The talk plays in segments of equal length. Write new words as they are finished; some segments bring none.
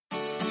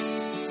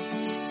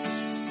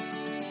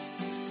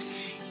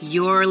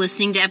You're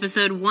listening to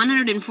episode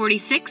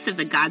 146 of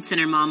the God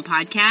Center Mom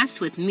Podcast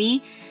with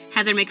me,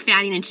 Heather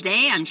MacFadyen, and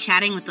today I'm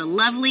chatting with the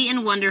lovely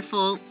and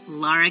wonderful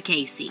Lara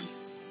Casey.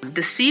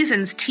 The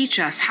seasons teach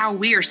us how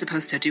we are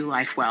supposed to do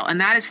life well,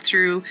 and that is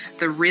through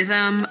the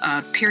rhythm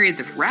of periods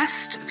of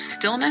rest, of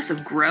stillness,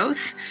 of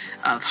growth,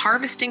 of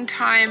harvesting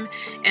time,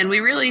 and we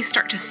really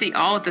start to see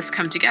all of this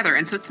come together.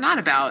 And so it's not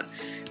about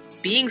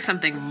being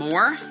something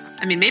more.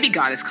 I mean, maybe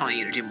God is calling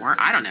you to do more.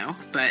 I don't know,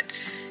 but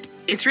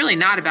it's really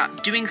not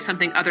about doing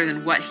something other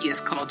than what He has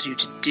called you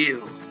to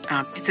do.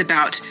 It's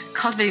about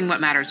cultivating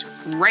what matters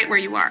right where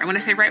you are. And when I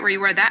say right where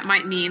you are, that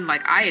might mean,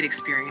 like I had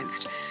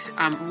experienced,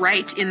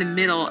 right in the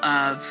middle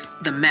of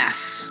the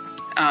mess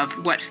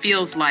of what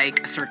feels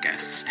like a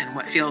circus and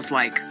what feels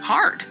like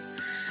hard.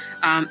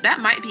 That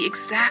might be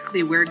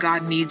exactly where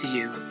God needs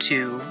you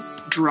to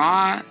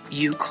draw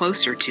you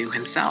closer to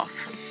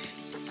Himself.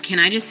 Can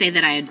I just say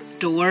that I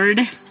adored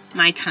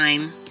my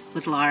time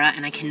with Lara,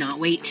 and I cannot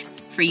wait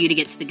for you to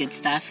get to the good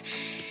stuff.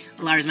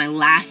 Lara's my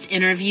last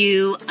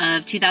interview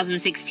of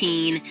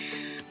 2016,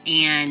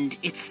 and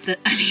I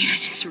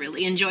just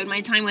really enjoyed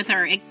my time with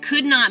her. It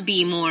could not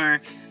be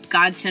more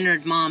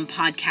God-centered mom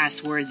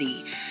podcast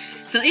worthy.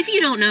 So if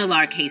you don't know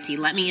Lara Casey,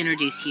 let me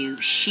introduce you.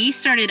 She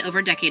started over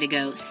a decade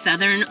ago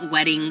Southern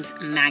Weddings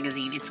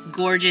magazine. It's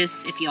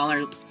gorgeous. If y'all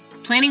are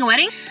planning a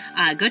wedding,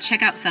 go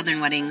check out Southern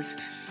Weddings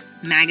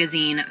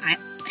magazine.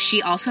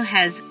 She also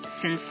has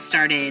since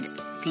started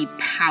the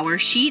Power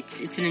Sheets.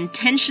 It's an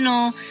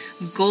intentional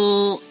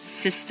goal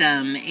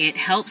system. It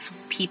helps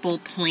people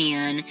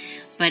plan,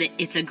 but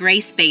it's a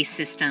grace-based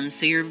system.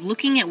 So you're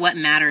looking at what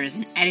matters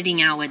and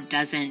editing out what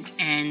doesn't.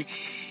 And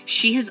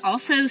she has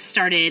also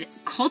started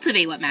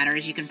Cultivate What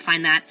Matters. You can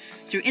find that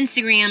through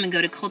Instagram and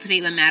go to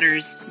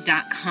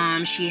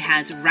cultivatewhatmatters.com. She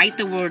has Write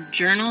the Word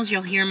journals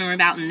you'll hear more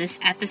about in this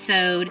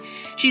episode.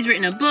 She's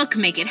written a book,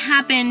 Make It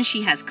Happen.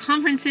 She has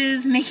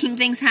conferences, Making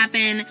Things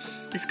Happen.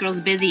 This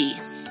girl's busy.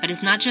 But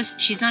she's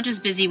not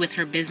just busy with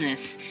her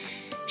business.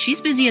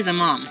 She's busy as a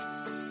mom.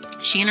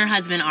 She and her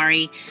husband,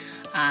 Ari,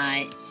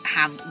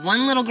 have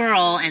one little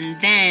girl,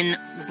 and then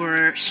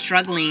we're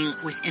struggling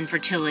with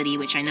infertility,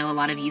 which I know a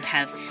lot of you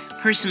have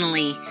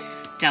personally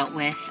dealt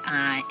with,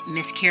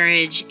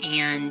 miscarriage,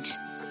 and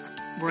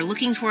we're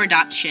looking for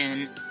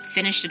adoption,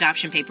 finished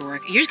adoption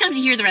paperwork. You're just going to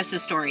have to hear the rest of the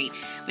story.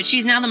 But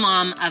she's now the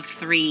mom of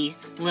 3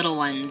 little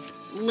ones.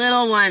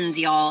 Little ones,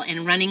 y'all,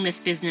 and running this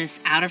business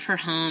out of her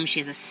home.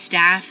 She has a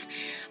staff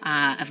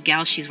of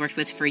gals she's worked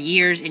with for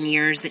years and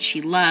years that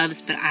she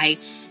loves, but I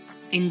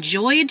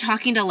enjoyed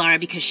talking to Lara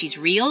because she's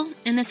real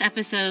in this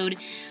episode.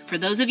 For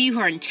those of you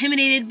who are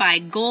intimidated by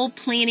goal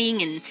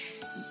planning and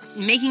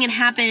making it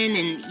happen,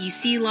 and you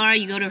see Lara,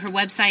 you go to her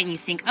website and you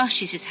think, oh,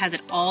 she just has it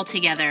all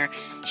together.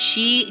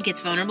 She gets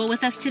vulnerable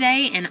with us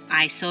today, and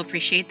I so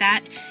appreciate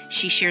that.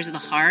 She shares the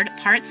hard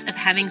parts of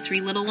having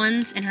 3 little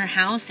ones in her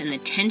house and the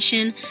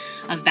tension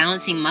of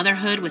balancing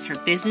motherhood with her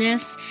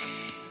business.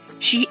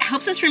 She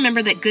helps us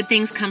remember that good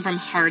things come from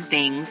hard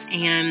things,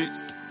 and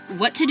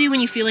what to do when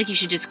you feel like you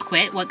should just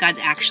quit what God's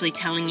actually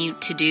telling you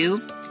to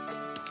do.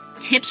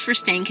 Tips for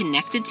staying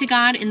connected to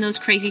God in those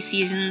crazy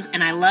seasons.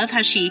 And I love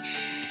how she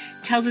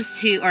tells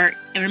us or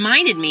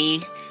reminded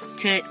me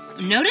to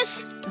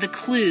notice the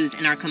clues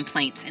in our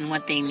complaints and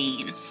what they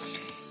mean.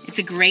 It's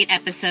a great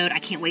episode. I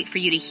can't wait for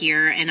you to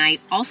hear. And I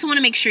also want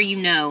to make sure you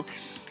know,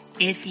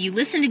 if you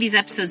listen to these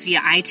episodes via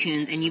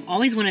iTunes and you've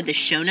always wanted the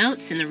show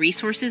notes and the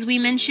resources we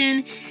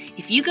mention,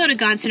 if you go to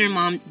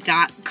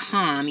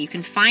godcentermom.com, you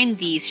can find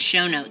these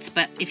show notes.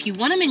 But if you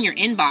want them in your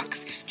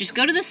inbox, just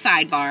go to the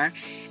sidebar.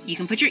 You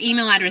can put your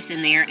email address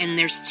in there, and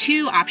there's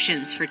 2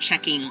 options for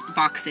checking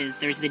boxes.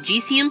 There's the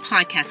GCM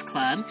Podcast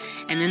Club,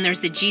 and then there's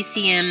the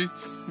GCM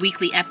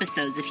Weekly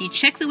Episodes. If you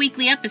check the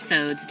weekly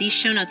episodes, these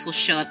show notes will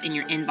show up in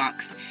your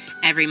inbox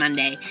every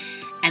Monday.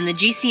 And the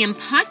GCM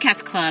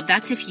Podcast Club,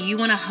 that's if you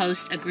want to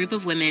host a group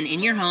of women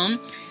in your home.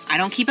 I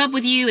don't keep up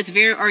with you. It's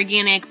very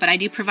organic, but I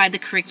do provide the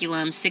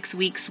curriculum, 6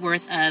 weeks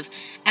worth of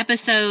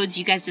episodes.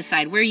 You guys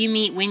decide where you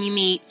meet, when you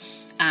meet,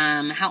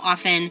 how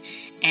often,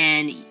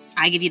 and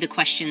I give you the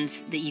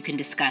questions that you can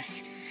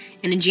discuss.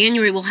 And in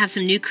January, we'll have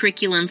some new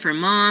curriculum for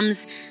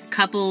moms,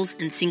 couples,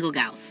 and single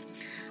gals.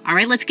 All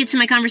right, let's get to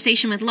my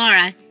conversation with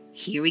Lara.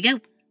 Here we go.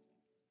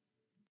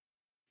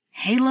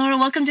 Hey, Lara,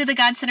 welcome to the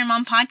God Center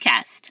Mom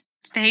Podcast.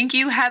 Thank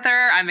you,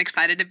 Heather. I'm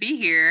excited to be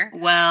here.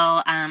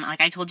 Well, like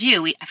I told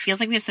you, it feels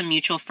like we have some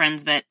mutual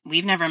friends, but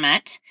we've never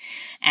met.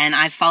 And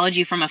I've followed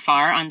you from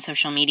afar on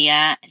social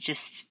media.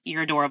 Just,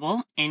 you're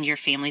adorable and your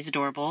family's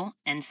adorable.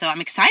 And so I'm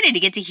excited to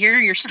get to hear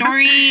your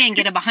story and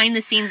get a behind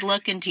the scenes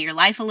look into your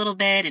life a little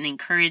bit and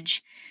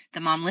encourage the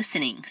mom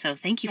listening. So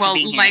thank you for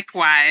being here. Well,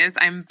 likewise.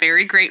 I'm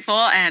very grateful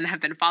and have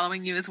been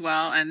following you as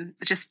well. And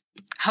just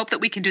hope that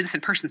we can do this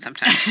in person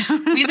sometime.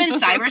 We've been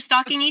cyber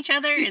stalking each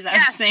other. Is that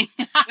what I'm saying?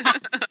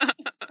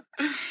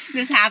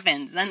 This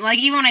happens. And like,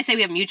 even when I say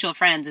we have mutual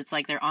friends, it's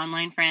like they're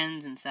online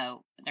friends. And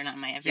so they're not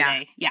in my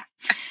everyday. Yeah.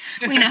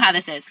 We know how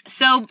this is.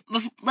 So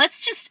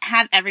let's just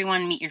have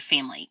everyone meet your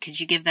family. Could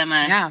you give them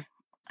I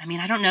mean,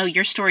 I don't know,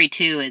 your story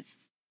too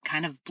is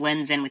kind of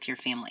blends in with your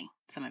family.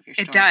 some of your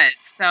stories. It does.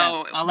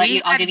 So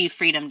I'll give you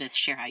freedom to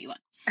share how you want.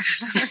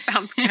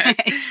 Sounds good.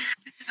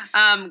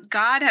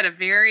 God had a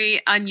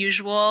very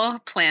unusual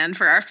plan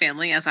for our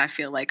family, as I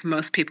feel like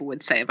most people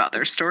would say about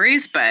their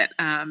stories. But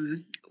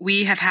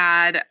we've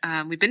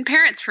been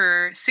parents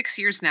for 6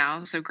 years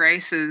now. So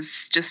Grace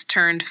has just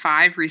turned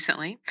 5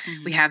 recently.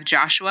 Mm-hmm. We have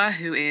Joshua,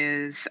 who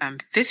is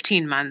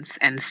 15 months,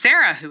 and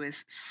Sarah, who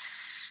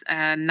is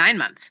 9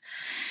 months.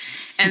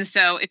 And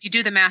so if you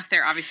do the math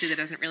there, obviously that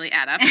doesn't really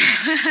add up.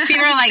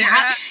 People are like,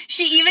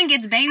 she even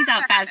gets babies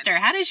out faster.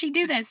 How does she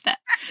do this stuff?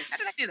 How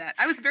did I do that?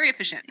 I was very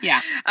efficient.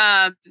 Yeah.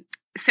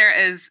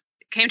 Sarah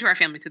came to our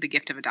family through the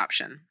gift of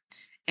adoption.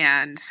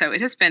 And so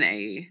it has been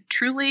a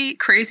truly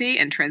crazy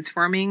and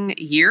transforming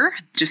year,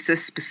 just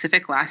this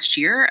specific last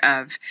year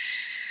of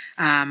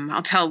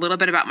I'll tell a little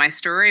bit about my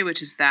story,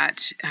 which is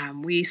that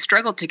we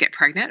struggled to get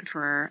pregnant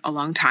for a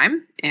long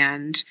time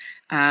and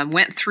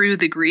went through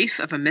the grief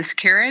of a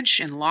miscarriage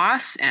and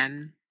loss.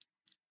 And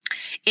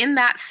in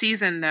that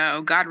season,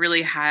 though, God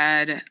really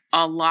had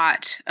a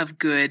lot of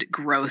good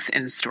growth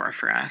in store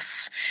for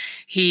us.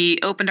 He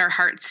opened our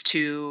hearts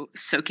to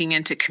soaking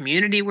into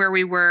community where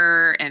we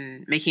were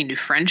and making new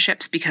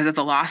friendships because of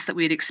the loss that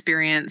we had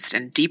experienced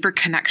and deeper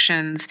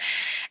connections.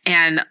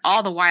 And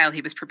all the while,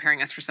 he was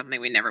preparing us for something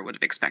we never would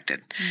have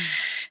expected.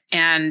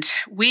 And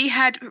we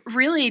had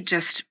really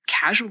just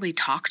casually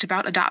talked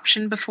about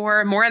adoption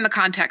before, more in the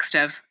context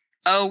of,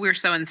 oh, we're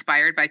so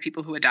inspired by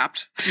people who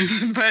adopt.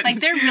 But like,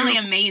 they're really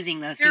amazing,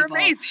 those people. They're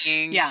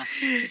amazing. Yeah.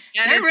 And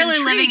they're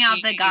really living out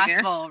the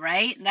gospel,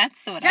 right?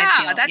 That's what I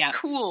feel. Yeah, that's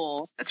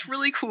cool. That's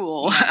really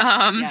cool.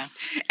 Yeah.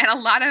 And a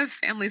lot of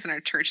families in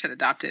our church had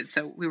adopted,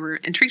 so we were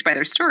intrigued by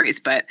their stories.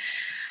 But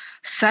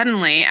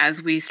suddenly,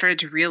 as we started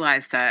to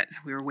realize that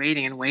we were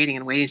waiting and waiting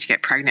and waiting to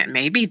get pregnant,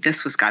 maybe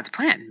this was God's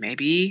plan.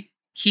 Maybe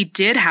he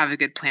did have a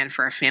good plan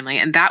for our family,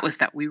 and that was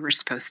that we were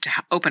supposed to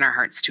open our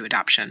hearts to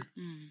adoption.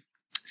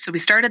 So we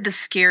started this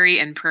scary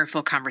and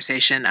prayerful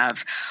conversation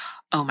of,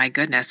 oh my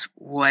goodness,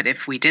 what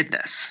if we did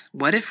this?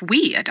 What if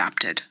we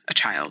adopted a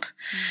child?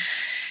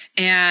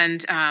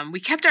 And we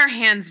kept our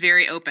hands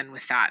very open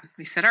with that.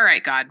 We said, all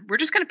right, God, we're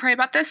just going to pray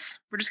about this.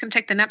 We're just going to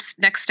take the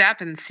next step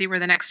and see where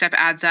the next step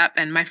adds up.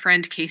 And my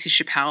friend Casey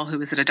Chappelle,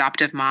 who is an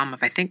adoptive mom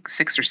of, I think,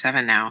 6 or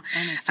 7 now.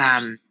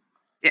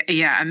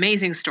 Yeah,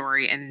 amazing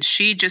story. And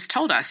she just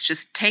told us,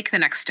 just take the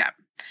next step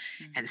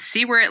and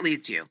see where it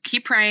leads you.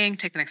 Keep praying,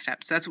 take the next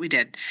step. So that's what we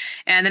did.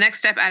 And the next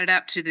step added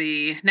up to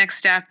the next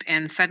step.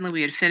 And suddenly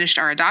we had finished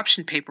our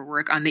adoption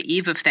paperwork on the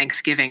eve of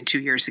Thanksgiving 2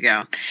 years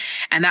ago.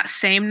 And that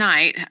same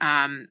night,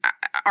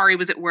 Ari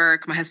was at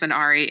work, my husband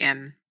Ari,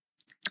 and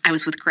I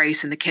was with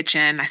Grace in the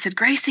kitchen. I said,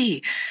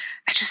 Gracie,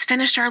 I just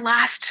finished our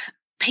last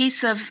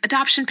piece of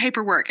adoption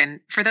paperwork.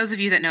 And for those of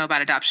you that know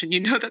about adoption, you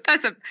know that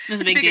that's a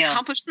big deal.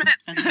 Accomplishment.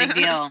 That's a big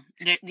deal.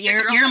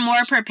 You're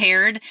more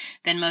prepared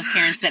than most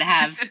parents that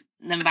have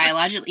them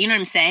biologically. You know what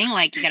I'm saying?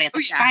 Like, you got to get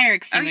the fire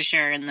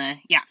extinguisher and the,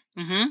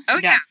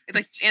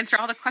 like, answer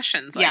all the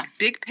questions. Like,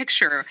 big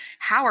picture,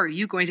 how are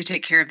you going to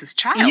take care of this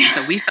child?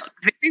 So we felt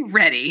very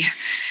ready,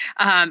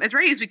 as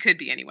ready as we could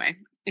be anyway.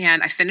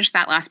 And I finished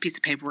that last piece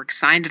of paperwork,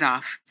 signed it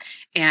off,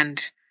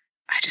 and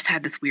I just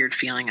had this weird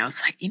feeling. I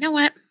was like, you know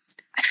what?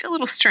 I feel a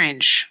little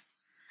strange.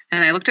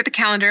 And I looked at the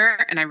calendar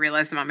and I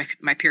realized that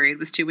my period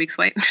was 2 weeks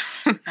late.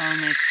 Oh,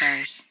 my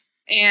stars.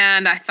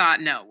 And I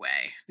thought, no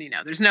way.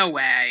 There's no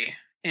way.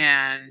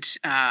 And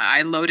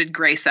I loaded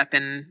Grace up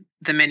in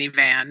the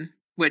minivan,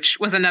 which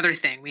was another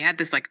thing. We had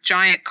this like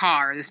giant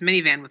car, this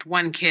minivan with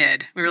one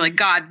kid. We were like,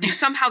 God, you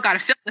somehow got to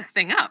fill this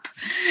thing up.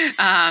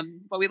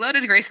 But we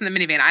loaded Grace in the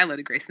minivan. I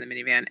loaded Grace in the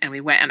minivan, and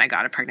we went and I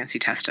got a pregnancy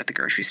test at the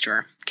grocery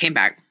store. Came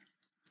back,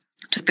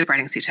 took the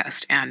pregnancy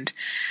test, and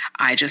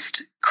I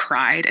just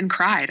cried and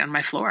cried on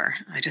my floor.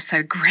 I just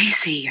said,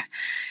 Gracie,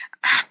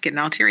 getting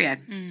all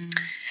teary-eyed.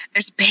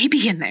 There's a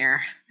baby in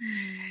there.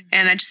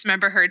 And I just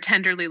remember her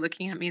tenderly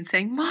looking at me and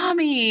saying,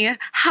 Mommy,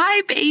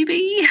 hi,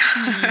 baby.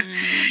 And,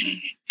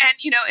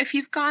 if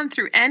you've gone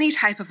through any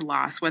type of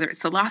loss, whether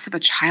it's the loss of a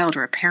child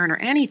or a parent or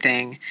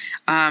anything,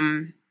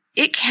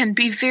 it can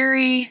be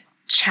very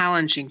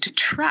challenging to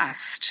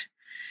trust.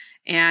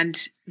 And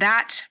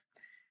that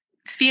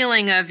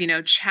feeling of,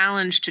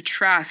 challenge to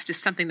trust is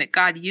something that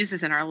God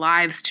uses in our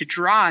lives to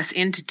draw us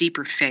into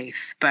deeper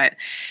faith. But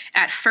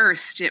at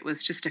first, it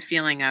was just a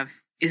feeling of,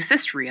 is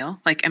this real?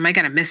 Like, am I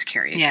going to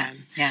miscarry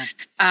again?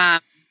 Yeah.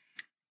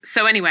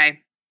 So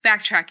anyway,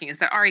 backtracking is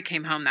that Ari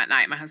came home that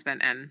night, my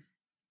husband, and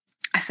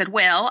I said,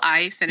 well,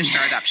 I finished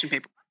our adoption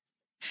paperwork.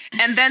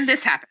 And then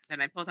this happened,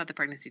 and I pulled out the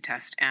pregnancy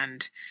test,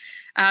 and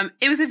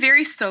it was a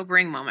very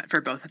sobering moment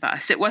for both of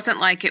us. It wasn't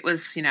like it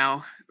was,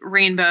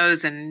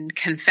 rainbows and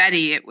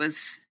confetti. It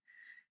was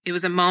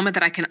a moment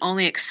that I can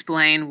only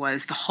explain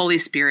was the Holy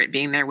Spirit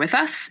being there with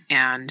us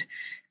and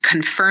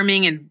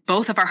confirming in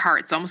both of our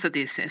hearts, almost at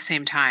the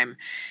same time,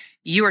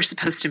 you are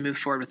supposed to move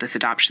forward with this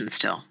adoption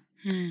still.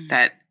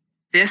 That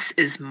this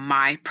is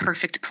my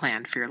perfect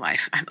plan for your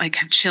life. I'm like, I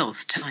have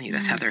chills telling you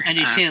this, Heather. I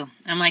do too.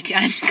 I'm like,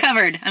 I'm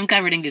covered in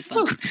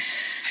goosebumps.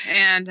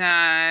 And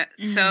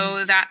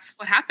so that's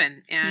what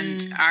happened.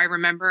 And I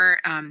remember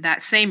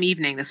that same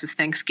evening, this was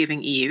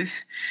Thanksgiving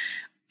Eve,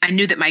 I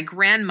knew that my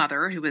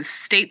grandmother, who was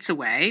states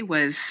away,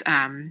 was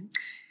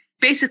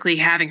basically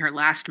having her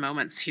last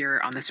moments here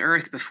on this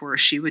earth before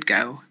she would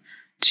go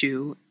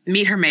to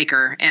meet her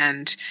maker.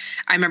 And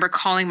I remember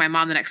calling my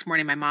mom the next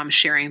morning, my mom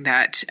sharing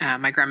that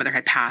my grandmother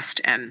had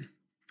passed. And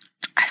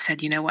I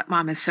said, you know what,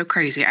 Mom, is so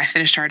crazy. I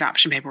finished our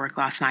adoption paperwork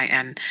last night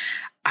and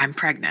I'm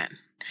pregnant.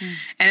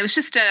 And it was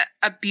just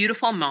a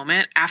beautiful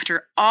moment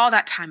after all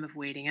that time of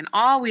waiting and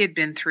all we had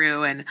been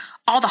through and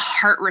all the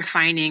heart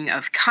refining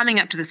of coming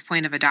up to this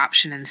point of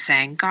adoption and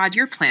saying, God,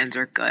 your plans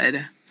are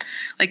good.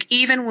 Like,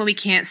 even when we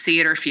can't see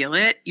it or feel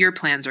it, your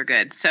plans are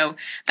good. So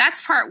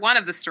that's part one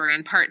of the story.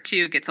 And part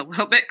two gets a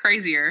little bit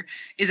crazier,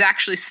 is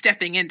actually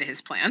stepping into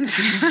his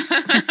plans.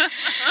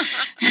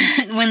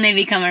 When they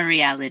become a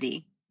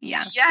reality.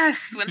 Yeah.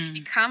 Yes. When they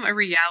become a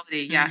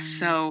reality. Yes.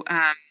 So,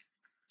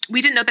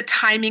 we didn't know the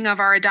timing of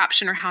our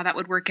adoption or how that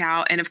would work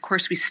out. And of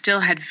course, we still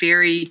had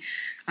very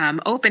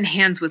open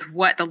hands with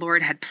what the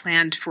Lord had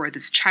planned for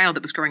this child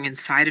that was growing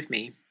inside of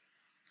me.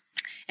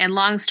 And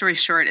long story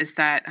short is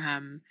that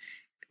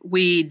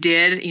we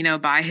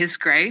did, by his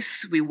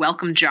grace, we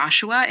welcomed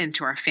Joshua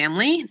into our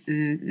family.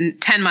 10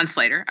 months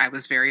later, I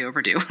was very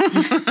overdue.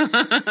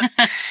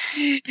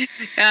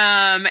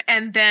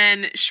 And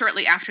then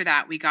shortly after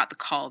that, we got the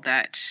call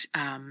that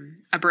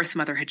a birth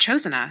mother had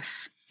chosen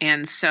us.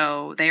 And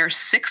so they are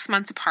 6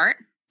 months apart.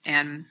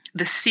 And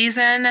the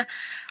season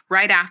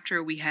right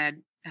after we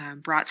had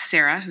brought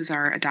Sarah, who's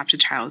our adopted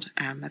child,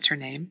 that's her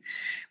name,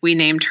 we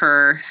named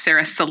her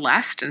Sarah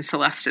Celeste. And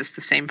Celeste is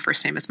the same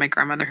first name as my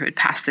grandmother, who had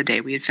passed the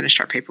day we had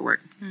finished our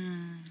paperwork.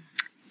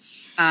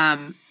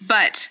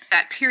 But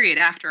that period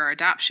after our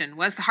adoption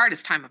was the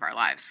hardest time of our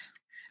lives.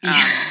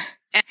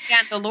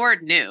 And the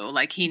Lord knew,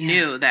 he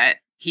knew that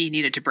he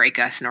needed to break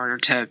us in order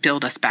to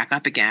build us back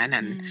up again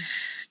and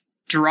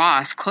draw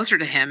us closer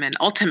to him and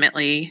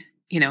ultimately,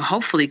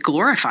 hopefully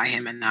glorify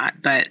him in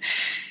that. But,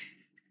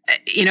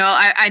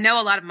 I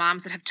know a lot of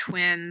moms that have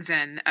twins,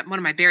 and one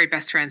of my very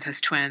best friends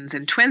has twins,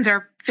 and twins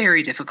are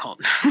very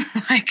difficult.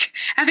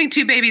 Having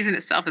two babies in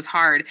itself is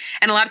hard.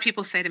 And a lot of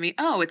people say to me,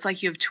 oh, it's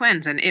like you have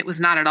twins. And it was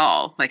not at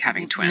all like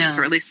having twins,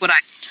 or at least what I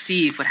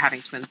perceive what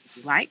having twins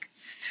would be like.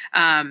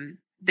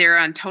 They're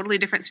on totally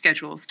different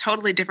schedules,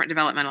 totally different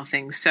developmental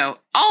things. So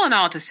all in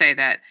all, to say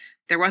that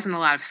there wasn't a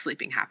lot of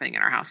sleeping happening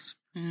in our house.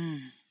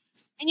 And,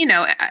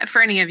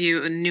 for any of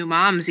you new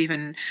moms,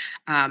 even,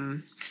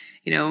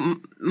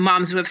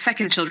 moms who have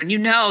second children,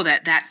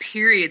 that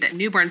period, that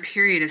newborn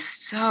period is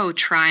so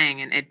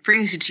trying and it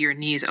brings you to your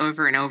knees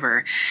over and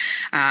over.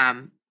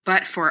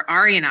 But for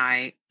Ari and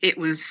I, it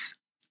was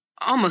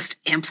almost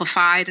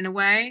amplified in a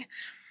way.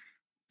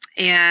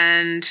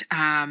 And,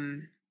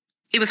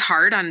 it was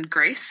hard on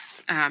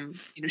Grace.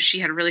 She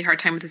had a really hard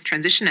time with this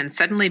transition, and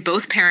suddenly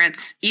both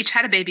parents each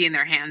had a baby in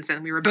their hands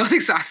and we were both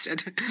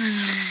exhausted.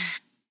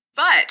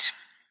 But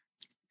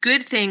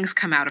good things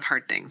come out of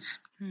hard things.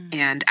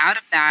 And out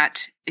of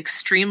that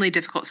extremely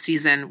difficult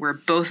season where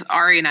both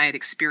Ari and I had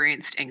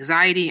experienced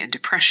anxiety and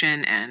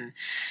depression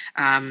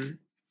and,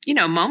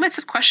 moments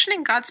of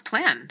questioning God's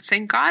plan,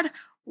 saying, God,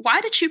 why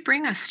did you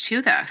bring us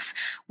to this?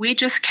 We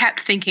just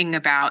kept thinking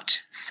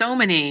about so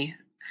many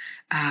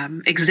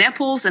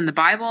examples in the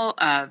Bible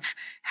of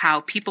how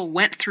people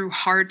went through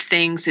hard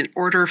things in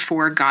order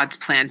for God's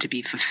plan to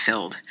be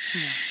fulfilled.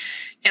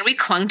 And we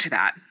clung to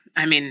that.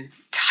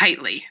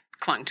 Tightly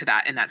clung to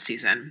that in that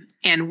season.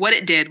 And what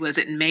it did was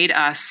it made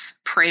us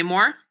pray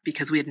more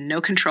because we had no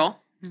control.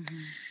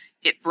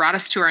 It brought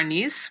us to our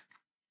knees.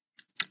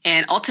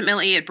 And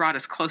ultimately, it brought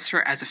us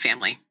closer as a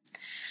family.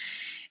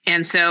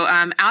 And so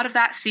out of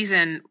that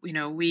season,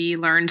 we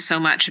learned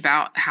so much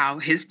about how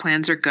his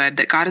plans are good,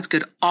 that God is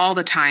good all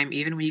the time,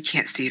 even when you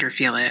can't see it or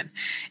feel it.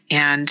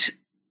 And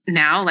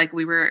now,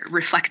 we were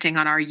reflecting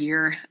on our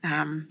year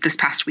this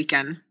past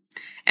weekend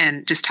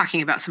and just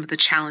talking about some of the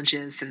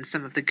challenges and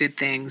some of the good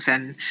things.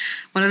 And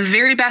one of the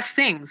very best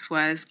things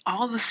was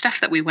all the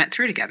stuff that we went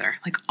through together,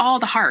 all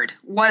the hard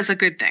was a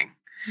good thing.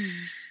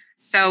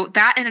 So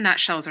that in a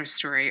nutshell is our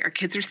story. Our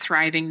kids are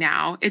thriving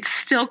now. It's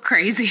still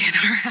crazy in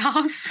our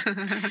house.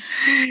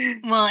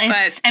 Well,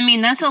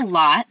 that's a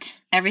lot.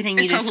 Everything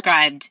you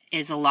described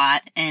is a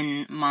lot.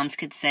 And moms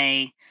could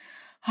say,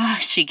 oh,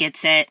 she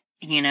gets it,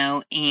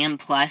 and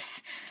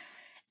plus.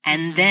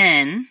 And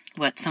then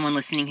what someone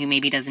listening who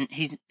maybe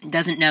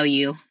doesn't know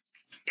you,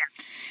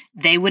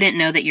 they wouldn't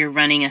know that you're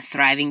running a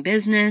thriving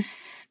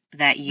business,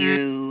 that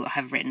you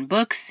have written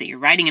books, that you're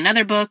writing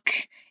another book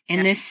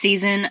in this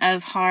season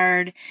of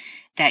hard,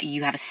 that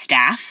you have a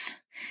staff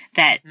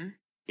that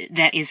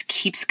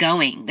keeps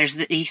going.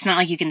 It's not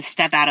like you can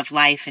step out of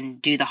life and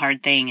do the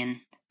hard thing and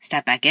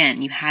step back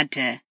in. You had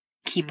to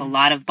keep a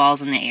lot of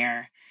balls in the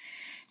air.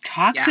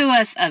 Talk to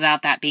us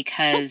about that,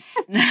 because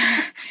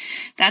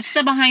that's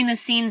the behind the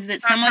scenes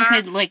that someone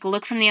could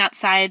look from the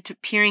outside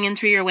peering in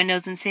through your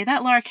windows and say,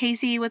 that Lara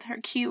Casey with her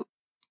cute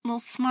little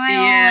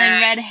smile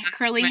and red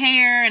curly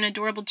hair and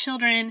adorable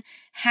children,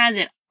 has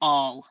it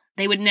all.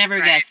 They would never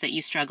guess that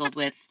you struggled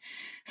with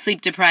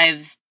sleep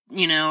deprived,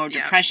 or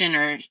depression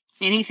or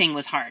anything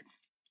was hard.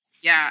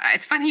 Yeah,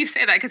 it's funny you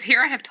say that because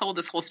here I have told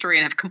this whole story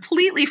and have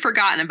completely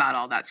forgotten about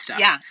all that stuff.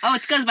 Yeah. Oh,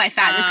 it goes by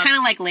fast. It's kind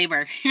of like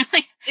labor. You're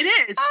like, it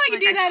is. Oh, I can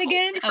do that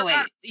again? Oh,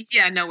 wait.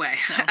 Yeah, no way.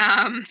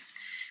 No.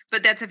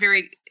 But that's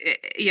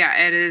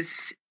it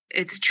is.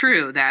 It's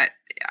true that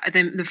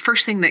the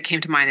first thing that came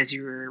to mind as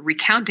you were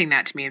recounting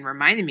that to me and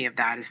reminding me of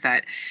that is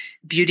that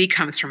beauty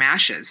comes from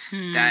ashes,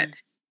 that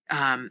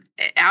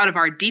out of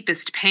our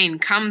deepest pain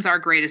comes our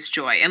greatest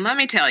joy. And let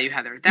me tell you,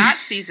 Heather, that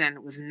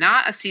season was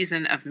not a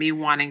season of me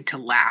wanting to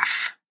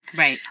laugh.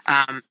 Right.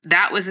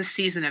 That was a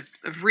season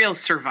of real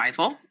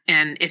survival.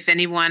 And if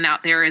anyone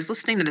out there is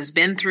listening that has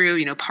been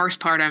through,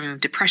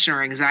 postpartum depression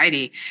or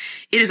anxiety,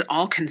 it is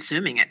all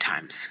consuming at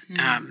times.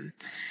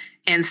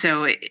 And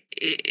so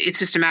it's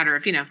just a matter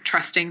of,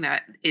 trusting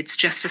that it's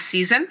just a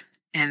season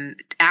and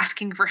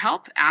asking for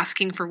help,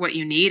 asking for what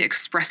you need,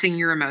 expressing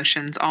your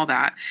emotions, all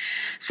that.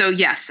 So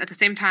yes, at the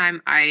same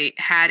time, I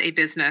had a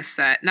business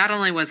that not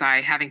only was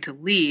I having to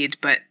lead,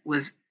 but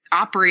was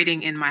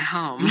operating in my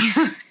home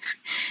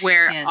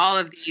where all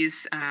of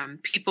these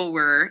people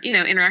were,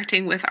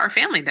 interacting with our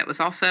family. That was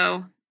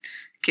also,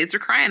 kids are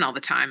crying all the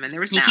time and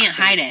there was You can't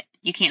hide it.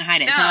 You can't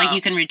hide it. It's not like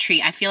you can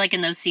retreat. I feel like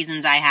in those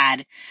seasons I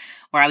had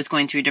where I was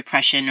going through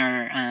depression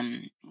or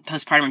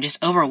postpartum, or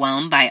just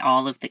overwhelmed by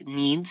all of the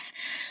needs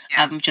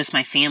of just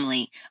my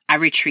family, I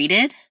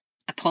retreated.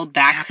 I pulled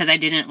back because I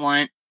didn't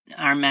want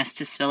our mess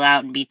to spill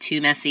out and be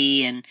too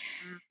messy. And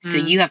so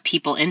you have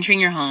people entering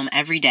your home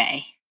every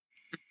day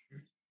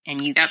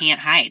and you can't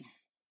hide.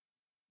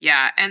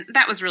 Yeah. And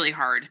that was really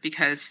hard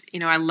because,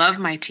 I love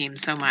my team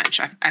so much.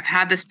 I've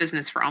had this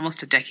business for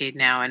almost a decade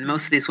now, and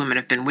most of these women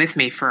have been with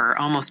me for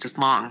almost as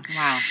long.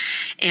 Wow.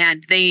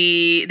 And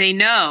they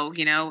know,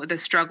 the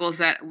struggles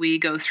that we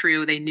go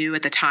through. They knew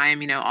at the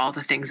time, all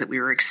the things that we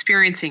were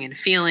experiencing and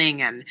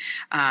feeling. And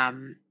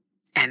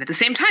at the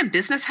same time,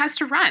 business has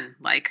to run.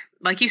 Like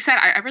you said,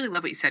 I really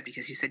love what you said,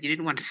 because you said you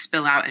didn't want to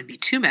spill out and be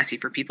too messy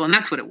for people. And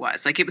that's what it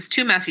was. Like, it was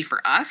too messy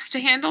for us to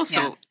handle.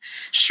 So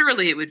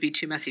surely it would be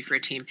too messy for a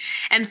team.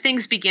 And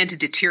things began to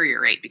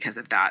deteriorate because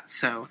of that.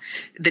 So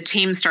the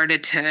team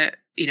started to,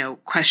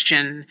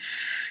 question,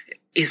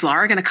 is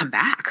Lara going to come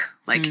back?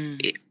 Like,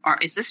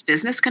 is this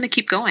business going to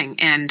keep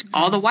going? And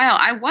all the while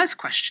I was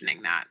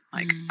questioning that.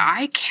 Like,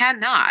 I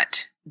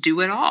cannot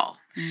do it all.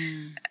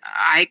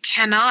 I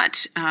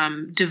cannot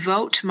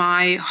devote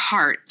my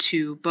heart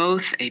to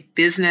both a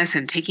business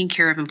and taking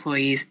care of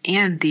employees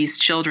and these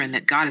children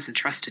that God has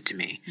entrusted to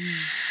me.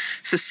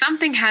 So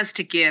something has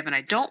to give, and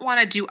I don't want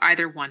to do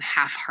either one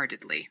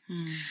half-heartedly.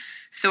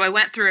 So I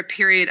went through a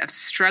period of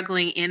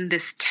struggling in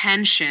this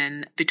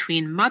tension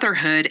between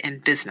motherhood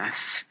and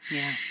business.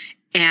 Yeah.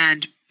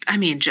 And I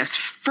mean, just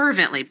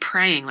fervently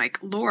praying, like,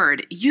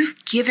 Lord,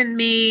 you've given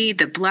me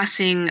the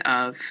blessing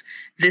of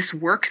this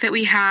work that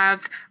we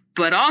have,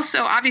 but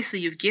also, obviously,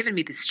 you've given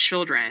me these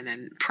children,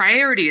 and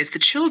priority is the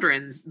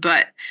children's.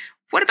 But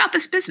what about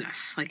this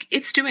business? Like,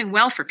 it's doing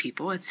well for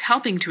people. It's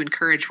helping to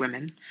encourage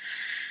women.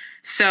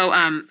 So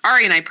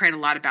Ari and I prayed a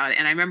lot about it.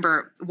 And I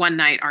remember one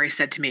night Ari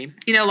said to me,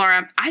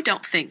 Lara, I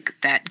don't think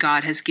that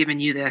God has given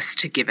you this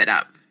to give it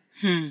up.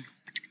 And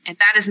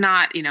that is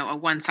not, a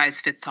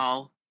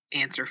one-size-fits-all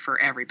answer for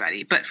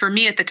everybody. But for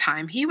me at the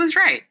time, he was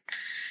right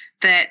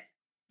that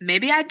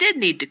maybe I did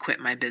need to quit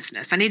my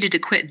business. I needed to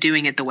quit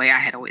doing it the way I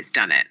had always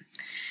done it.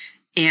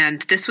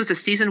 And this was a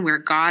season where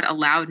God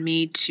allowed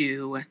me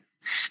to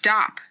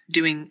stop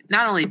doing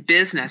not only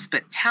business,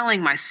 but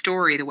telling my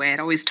story the way I'd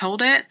always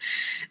told it.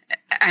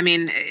 I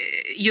mean,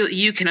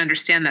 you can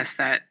understand this,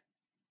 that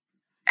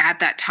at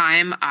that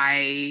time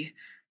I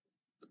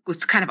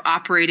was kind of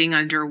operating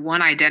under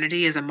one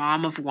identity as a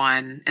mom of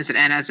one,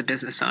 and as a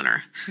business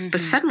owner.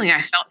 But suddenly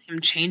I felt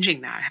him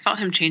changing that. I felt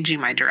him changing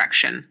my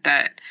direction.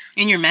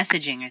 In your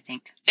messaging, I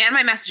think. And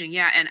my messaging,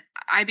 yeah. And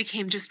I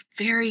became just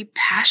very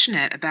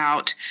passionate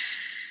about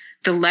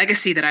the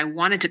legacy that I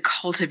wanted to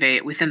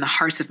cultivate within the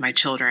hearts of my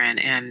children,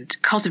 and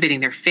cultivating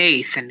their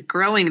faith and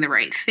growing the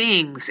right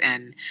things.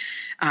 And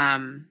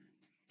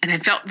I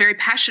felt very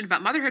passionate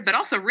about motherhood, but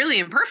also really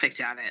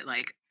imperfect at it.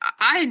 Like,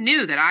 I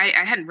knew that I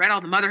hadn't read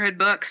all the motherhood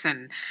books,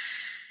 and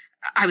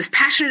I was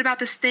passionate about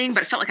this thing,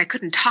 but I felt like I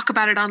couldn't talk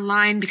about it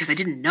online because I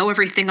didn't know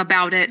everything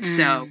about it.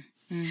 So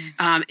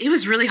it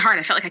was really hard.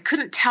 I felt like I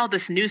couldn't tell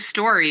this new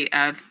story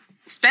of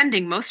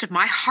spending most of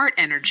my heart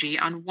energy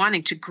on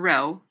wanting to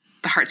grow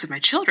the hearts of my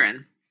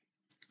children.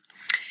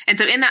 And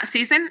so in that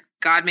season,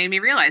 God made me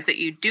realize that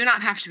you do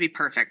not have to be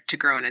perfect to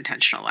grow an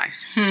intentional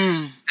life.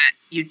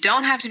 You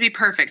don't have to be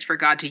perfect for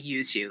God to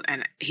use you.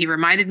 And he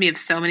reminded me of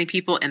so many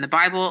people in the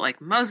Bible, like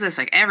Moses,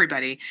 like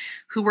everybody,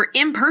 who were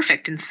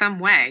imperfect in some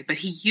way, but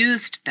he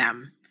used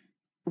them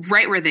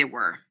right where they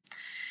were.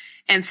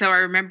 And so I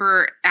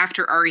remember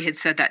after Ari had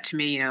said that to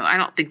me, I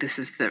don't think this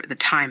is the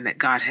time that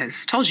God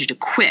has told you to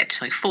quit,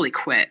 like fully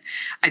quit.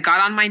 I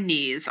got on my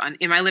knees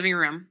in my living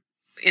room,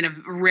 in a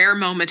rare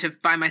moment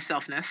of by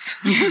myselfness.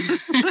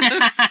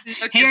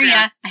 I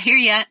hear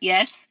ya.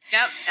 Yes.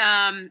 Yep.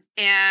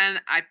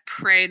 And I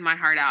prayed my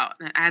heart out,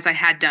 as I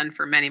had done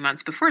for many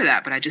months before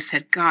that. But I just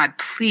said, God,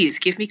 please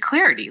give me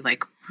clarity.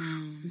 Like,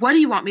 what do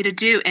you want me to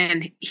do?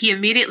 And he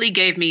immediately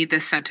gave me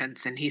this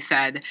sentence. And he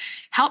said,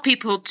 help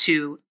people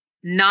to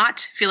not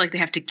feel like they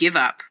have to give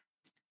up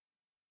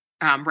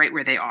right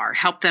where they are.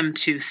 Help them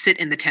to sit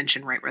in the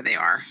tension right where they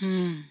are.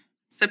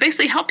 So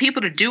basically help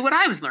people to do what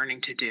I was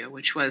learning to do,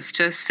 which was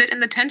to sit in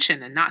the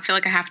tension and not feel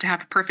like I have to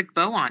have a perfect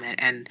bow on it,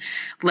 and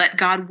let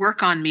God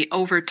work on me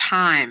over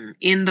time,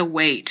 in the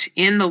wait,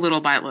 in the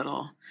little by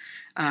little.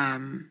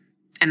 And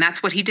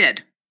that's what he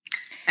did.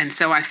 And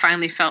so I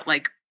finally felt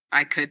like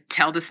I could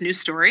tell this new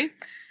story.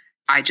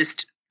 I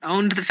just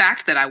owned the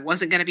fact that I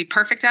wasn't going to be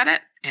perfect at it.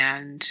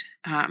 And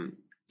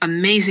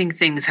amazing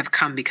things have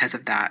come because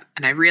of that.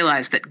 And I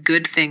realized that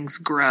good things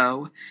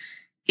grow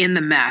in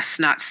the mess,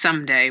 not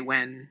someday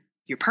when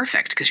you're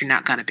perfect, because you're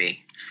not going to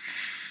be.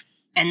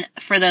 And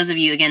for those of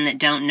you, again, that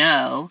don't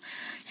know,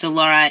 so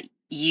Lara,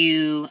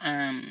 you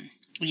ran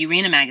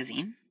a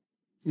magazine.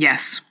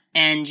 Yes.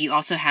 And you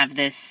also have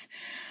this,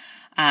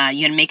 you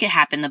had to Make It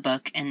Happen, the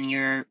book, and you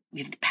have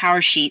the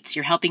power sheets.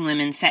 You're helping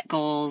women set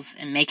goals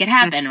and make it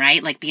happen,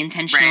 right? Like be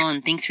intentional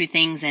and think through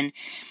things. And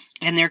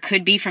there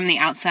could be from the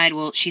outside,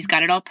 well, she's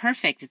got it all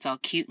perfect. It's all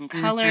cute and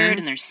colored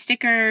and there's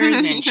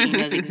stickers and she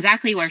knows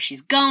exactly where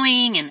she's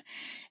going.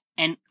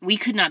 And we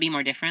could not be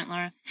more different,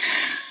 Lara.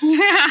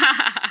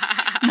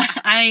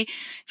 I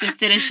just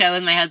did a show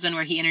with my husband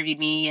where he interviewed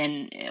me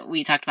and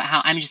we talked about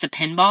how I'm just a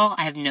pinball.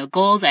 I have no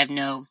goals. I have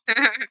no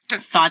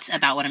thoughts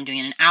about what I'm doing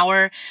in an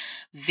hour.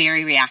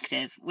 Very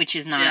reactive, which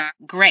is not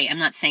great. I'm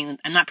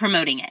not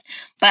promoting it,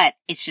 but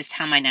it's just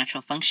how my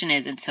natural function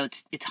is. And so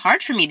it's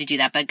hard for me to do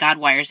that, but God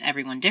wires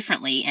everyone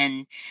differently.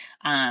 And,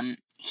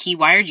 he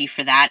wired you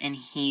for that, and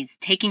he's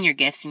taking your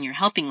gifts and you're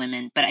helping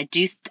women. But I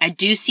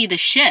do see the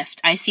shift.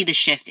 I see the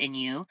shift in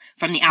you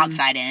from the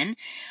outside in.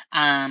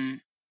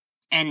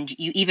 And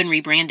you even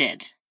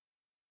rebranded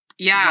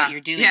what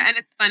you're doing. Yeah. And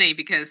it's funny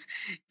because,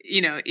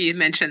 you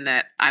mentioned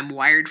that I'm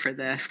wired for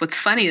this. What's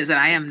funny is that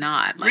I am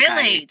not. Like,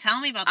 really?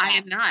 Tell me about that. I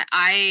am not.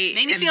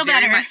 Made me feel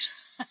better.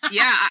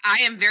 I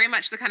am very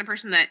much the kind of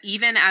person that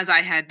even as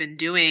I had been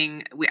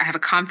doing, I have a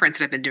conference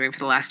that I've been doing for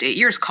the last 8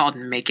 years called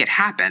Make It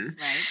Happen.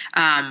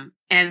 Right.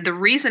 And the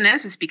reason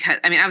is because,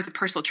 I was a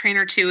personal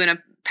trainer too in a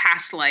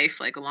past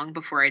life, like long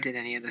before I did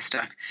any of this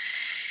stuff.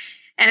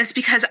 And it's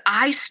because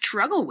I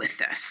struggle with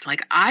this.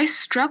 Like I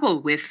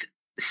struggle with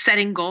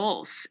setting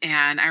goals.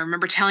 And I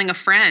remember telling a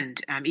friend,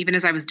 even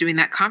as I was doing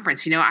that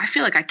conference, I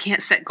feel like I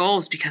can't set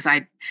goals because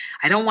I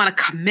don't want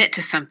to commit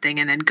to something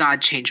and then God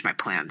change my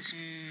plans.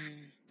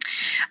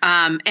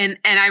 And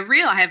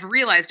I have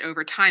realized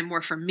over time,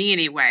 more for me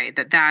anyway,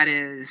 that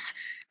is,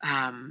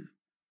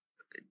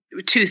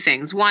 two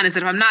things. One is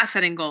that if I'm not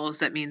setting goals,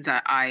 that means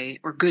that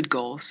or good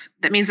goals,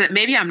 that means that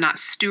maybe I'm not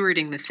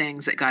stewarding the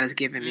things that God has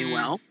given me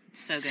well.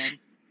 So good.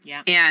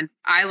 Yeah. And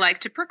I like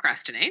to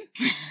procrastinate.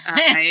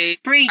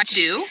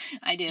 Preach.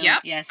 I do. Yep.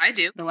 Yes. I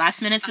do. The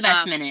last minute's the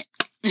best minute.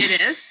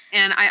 It is.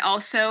 And I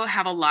also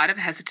have a lot of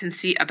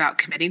hesitancy about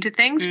committing to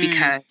things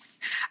because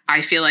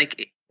I feel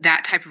like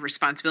that type of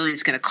responsibility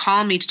is going to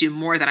call me to do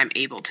more than I'm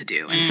able to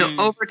do. And so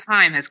over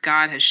time, as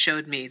God has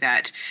showed me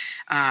that,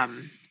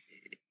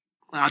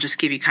 I'll just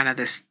give you kind of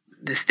this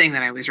thing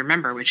that I always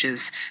remember, which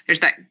is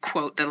there's that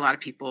quote that a lot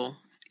of people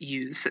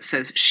use that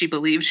says, she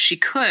believed she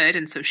could,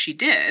 and so she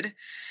did.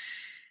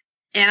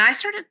 And I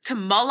started to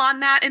mull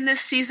on that in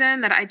this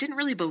season, that I didn't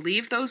really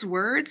believe those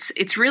words.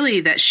 It's really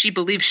that she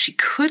believed she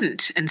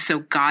couldn't, and so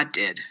God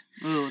did.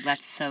 Ooh,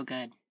 that's so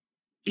good.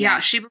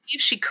 Yeah, she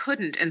believed she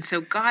couldn't, and so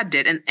God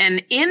did.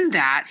 And in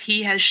that,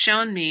 he has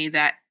shown me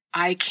that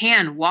I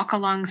can walk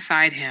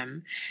alongside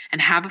him and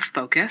have a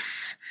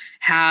focus,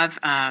 have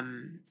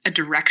a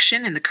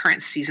direction in the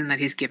current season that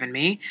he's given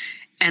me,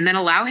 and then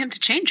allow him to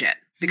change it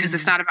because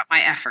it's not about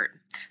my effort.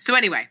 So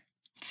anyway.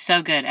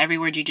 So good. Every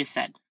word you just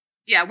said.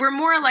 Yeah, we're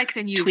more alike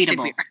than you.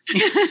 Tweetable.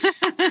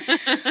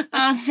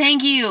 Oh,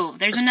 thank you.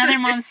 There's another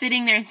mom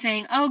sitting there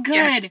saying, oh,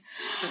 good. Yes.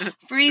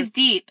 Breathe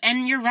deep.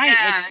 And you're right.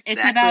 Yeah,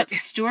 it's about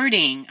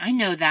stewarding. I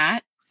know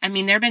that.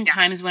 There have been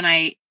times when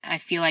I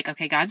feel like,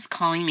 okay, God's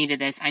calling me to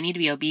this. I need to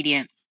be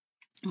obedient,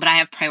 but I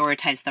have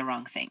prioritized the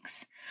wrong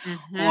things.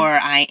 Or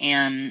I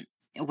am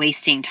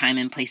wasting time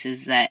in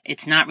places that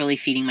it's not really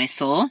feeding my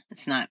soul.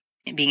 It's not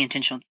being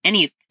intentional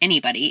with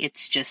anybody.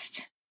 It's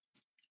just,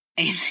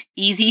 it's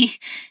easy.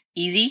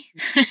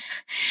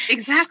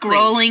 Exactly.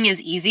 Scrolling is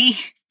easy.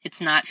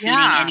 It's not feeding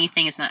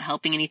anything. It's not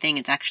helping anything.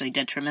 It's actually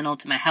detrimental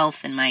to my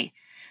health and my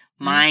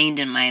mind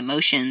and my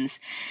emotions,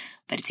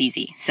 but it's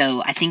easy.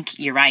 So I think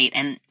you're right.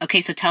 And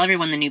okay, so tell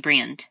everyone the new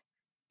brand.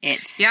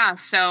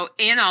 So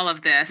in all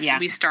of this,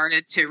 we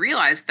started to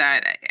realize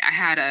that I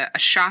had a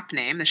shop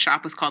name. The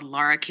shop was called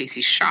Lara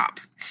Casey's Shop.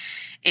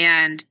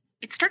 And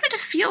it started to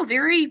feel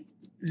very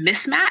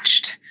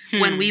mismatched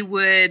when we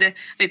would, I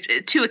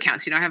have two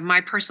accounts, I have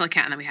my personal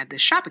account and then we had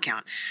this shop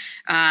account.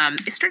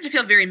 It started to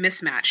feel very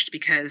mismatched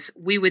because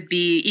we would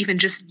be even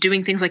just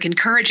doing things like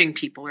encouraging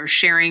people or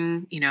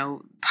sharing,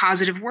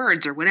 positive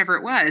words or whatever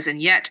it was.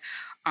 And yet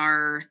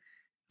our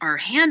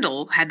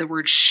handle had the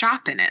word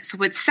shop in it. So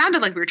it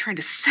sounded like we were trying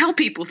to sell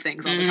people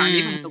things all the time,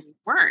 even though we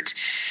weren't.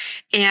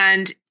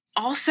 And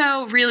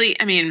also really,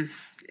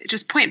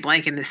 just point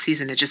blank in this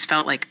season, it just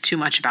felt like too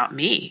much about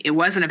me. It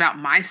wasn't about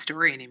my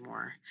story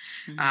anymore.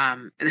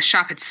 The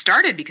shop had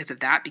started because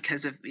of that,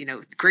 because of,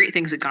 great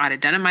things that God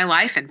had done in my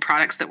life and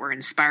products that were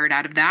inspired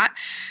out of that.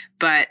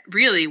 But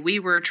really, we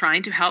were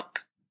trying to help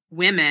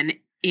women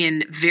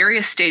in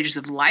various stages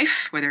of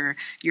life, whether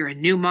you're a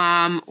new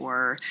mom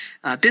or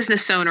a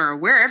business owner or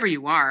wherever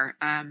you are,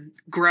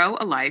 grow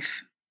a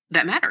life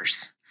that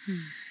matters.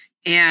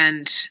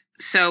 And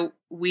so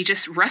we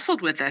just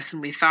wrestled with this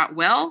and we thought,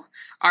 well,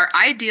 our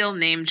ideal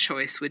name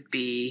choice would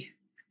be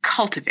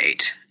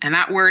Cultivate. And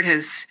that word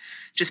has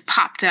just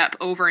popped up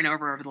over and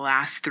over the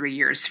last 3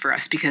 years for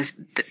us, because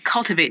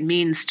cultivate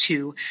means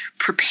to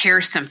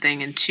prepare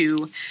something and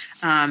to,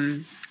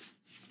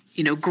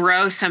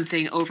 grow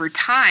something over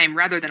time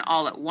rather than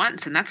all at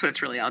once. And that's what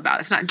it's really all about.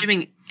 It's not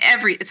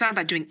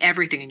about doing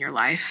everything in your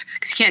life,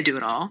 because you can't do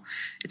it all.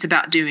 It's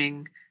about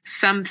doing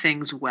some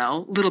things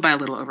well, little by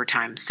little over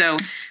time. So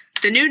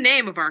the new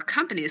name of our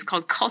company is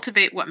called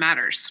Cultivate What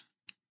Matters.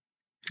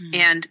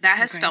 And that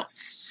has felt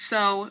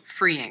so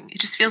freeing.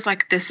 It just feels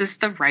like this is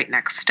the right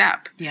next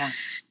step. Yeah.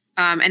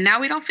 And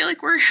now we don't feel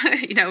like we're,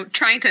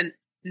 trying to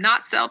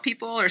not sell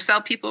people or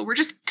sell people. We're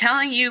just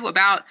telling you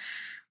about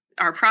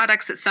our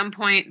products at some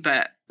point,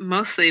 but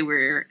mostly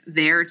we're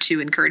there to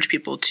encourage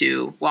people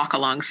to walk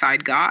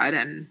alongside God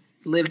and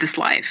live this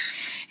life.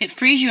 It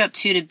frees you up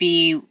too to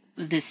be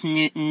this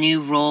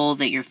new role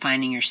that you're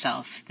finding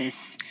yourself,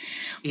 this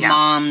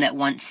mom that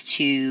wants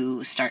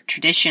to start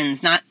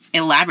traditions, not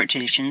elaborate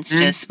traditions,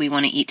 just we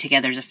want to eat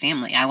together as a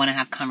family. I want to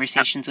have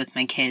conversations with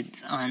my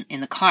kids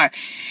in the car.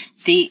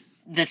 The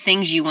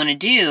things you want to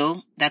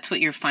do, that's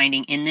what you're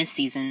finding in this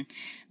season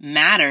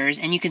matters,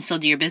 and you can still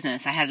do your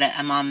business. I had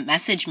a mom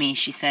message me.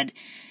 She said,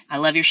 I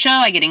love your show.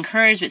 I get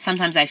encouraged, but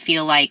sometimes I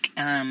feel like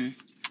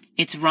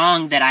it's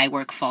wrong that I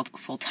work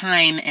full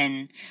time.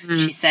 And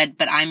she said,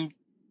 but I'm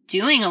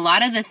doing a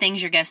lot of the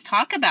things your guests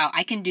talk about.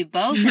 I can do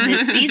both in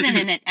this season,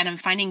 and I'm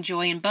finding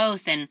joy in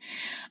both. And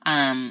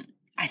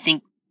I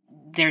think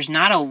there's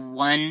not a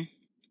one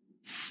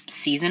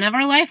season of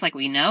our life, like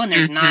we know, and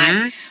there's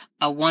not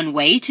a one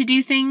way to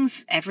do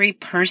things. Every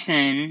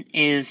person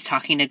is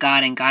talking to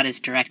God, and God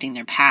is directing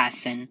their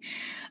paths. And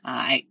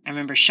I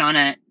remember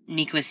Shauna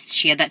Niequist,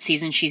 she had that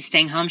season. She's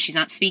staying home. She's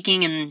not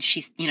speaking, and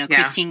she's,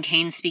 Christine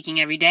Kane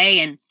speaking every day,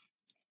 and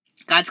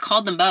God's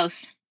called them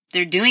both.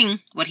 They're doing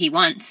what he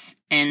wants,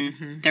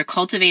 and they're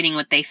cultivating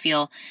what they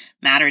feel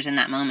matters in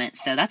that moment.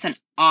 So that's an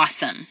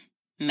awesome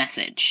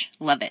message.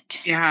 Love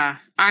it. Yeah,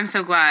 I'm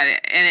so glad.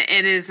 And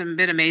it is a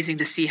bit amazing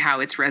to see how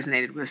it's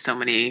resonated with so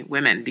many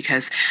women,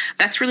 because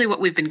that's really what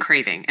we've been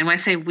craving. And when I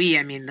say we,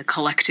 I mean the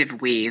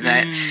collective we,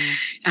 that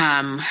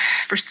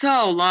for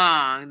so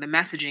long, the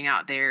messaging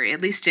out there,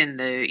 at least in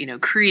the,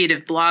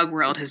 creative blog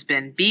world, has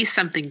been be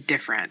something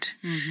different,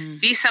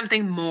 be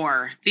something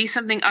more, be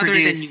something other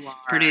than you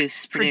are.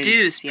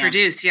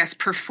 Produce, yes,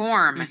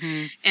 perform.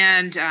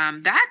 And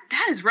that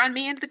has run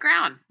me into the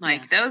ground.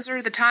 Those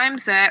are the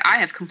times that I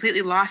have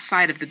completely lost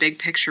sight of the big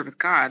picture with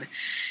God.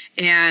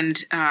 And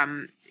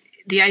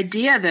the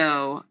idea,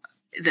 though,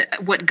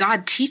 that what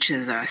God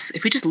teaches us,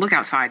 if we just look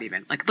outside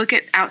even, look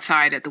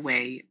outside at the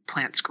way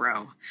plants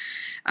grow,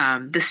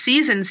 the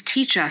seasons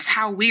teach us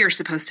how we are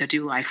supposed to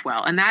do life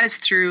well. And that is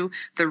through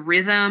the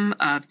rhythm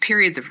of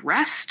periods of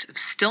rest, of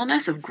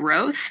stillness, of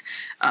growth,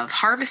 of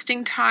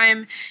harvesting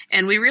time.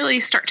 And we really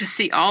start to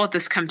see all of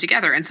this come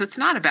together. And so it's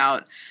not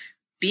about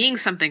being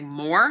something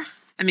more.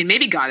 I mean,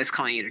 maybe God is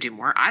calling you to do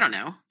more. I don't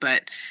know.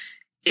 But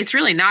it's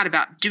really not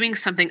about doing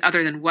something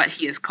other than what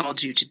he has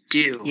called you to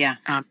do. Yeah.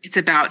 It's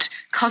about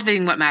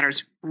cultivating what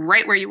matters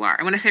right where you are.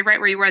 And when I say right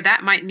where you are,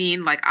 that might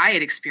mean, like I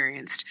had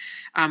experienced,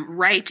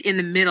 right in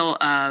the middle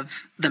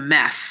of the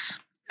mess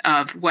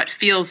of what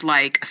feels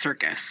like a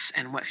circus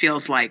and what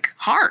feels like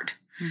hard.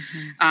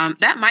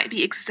 That might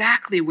be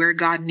exactly where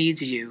God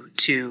needs you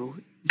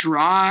to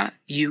draw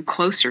you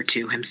closer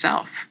to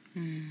himself.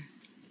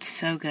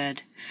 So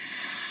good.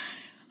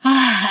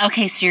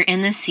 Okay, so you're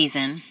in this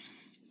season.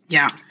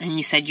 Yeah. And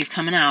you said you've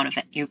coming out of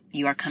it.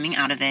 You are coming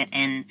out of it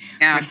and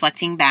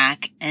reflecting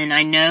back. And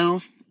I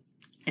know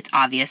it's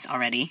obvious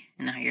already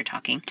in how you're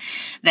talking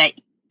that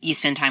you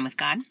spend time with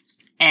God.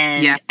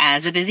 And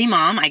as a busy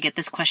mom, I get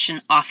this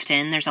question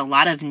often. There's a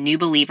lot of new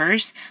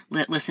believers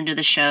that listen to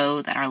the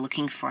show that are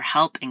looking for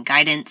help and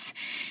guidance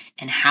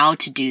and how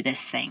to do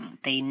this thing.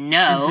 They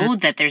know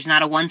that there's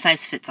not a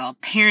one-size-fits-all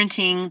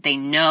parenting. They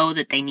know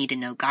that they need to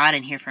know God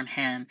and hear from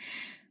him.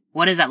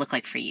 What does that look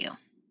like for you?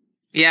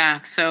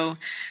 Yeah. So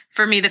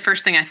for me, the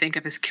first thing I think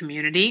of is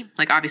community.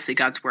 Like obviously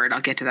God's word.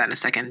 I'll get to that in a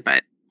second.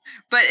 But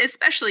But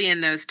especially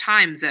in those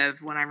times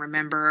of when I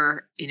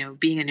remember,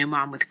 being a new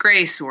mom with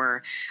Grace,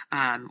 or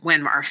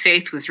when our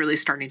faith was really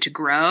starting to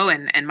grow.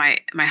 And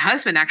my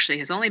husband actually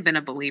has only been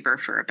a believer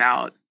for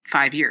about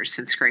 5 years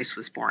since Grace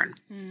was born.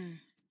 Mm.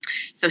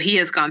 So he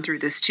has gone through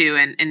this too.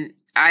 And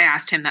I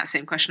asked him that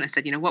same question. I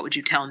said, what would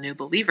you tell new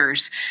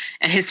believers?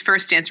 And his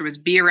first answer was,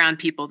 be around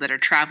people that are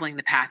traveling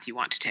the path you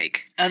want to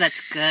take. Oh,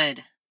 that's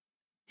good.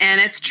 And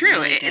it's true.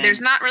 Really good.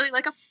 There's not really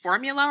like a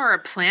formula or a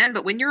plan,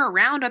 but when you're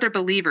around other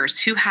believers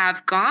who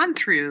have gone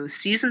through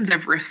seasons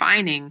of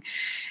refining,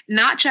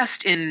 not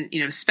just in,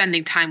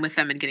 spending time with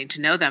them and getting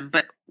to know them,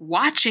 but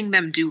watching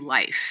them do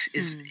life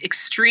is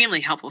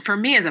extremely helpful. For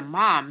me as a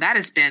mom, that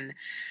has been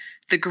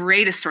the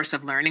greatest source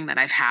of learning that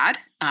I've had.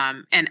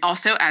 And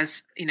also,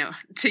 as,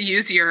 to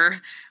use your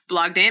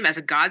blog name, as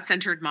a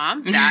God-centered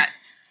mom, that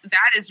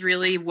is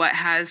really what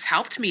has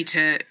helped me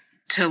to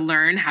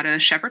learn how to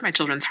shepherd my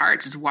children's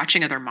hearts, is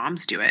watching other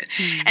moms do it.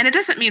 And it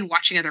doesn't mean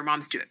watching other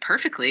moms do it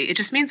perfectly. It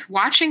just means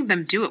watching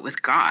them do it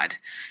with God.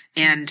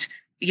 And,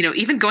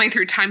 even going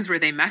through times where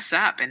they mess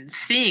up and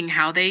seeing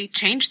how they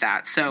change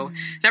that. So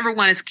number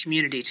one is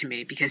community to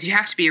me, because you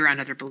have to be around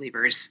other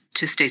believers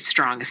to stay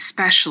strong,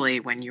 especially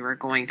when you are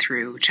going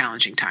through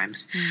challenging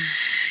times.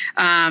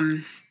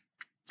 And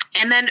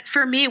then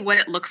for me, what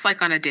it looks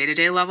like on a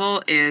day-to-day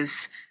level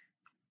is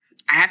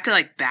I have to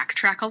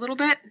backtrack a little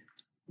bit,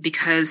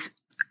 because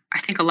I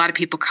think a lot of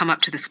people come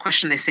up to this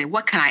question. They say,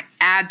 what can I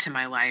add to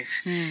my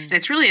life? And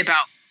it's really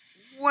about,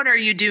 what are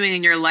you doing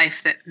in your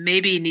life that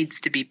maybe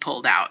needs to be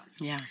pulled out?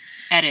 Yeah.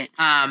 Edit.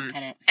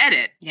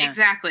 Edit. Yeah.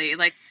 Exactly.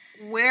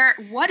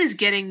 What is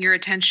getting your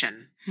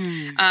attention?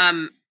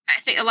 I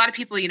think a lot of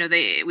people,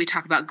 we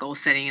talk about goal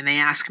setting, and they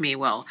ask me,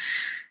 well,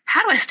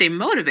 how do I stay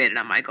motivated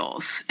on my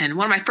goals? And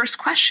one of my first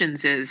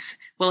questions is,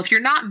 well, if you're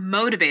not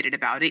motivated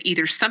about it,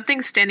 either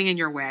something's standing in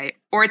your way,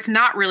 or it's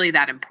not really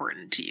that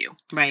important to you.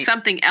 Right.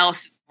 Something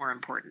else is more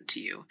important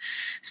to you.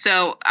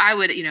 So I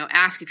would,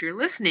 ask, if you're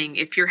listening,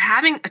 if you're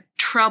having a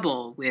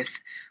trouble with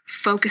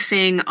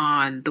focusing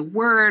on the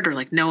word,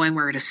 or knowing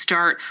where to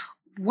start,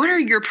 what are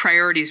your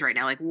priorities right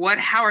now?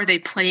 How are they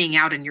playing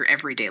out in your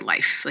everyday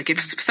life?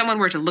 If someone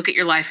were to look at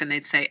your life and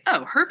they'd say,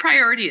 oh, her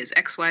priority is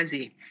X, Y,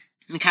 Z.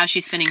 How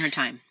she's spending her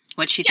time,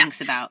 what she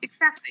thinks about,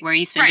 exactly, where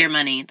you spend your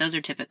money. Those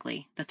are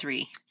typically the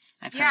three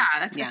I've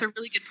heard. That's a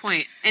really good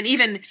point. And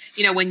even,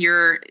 when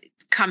you're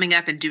coming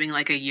up and doing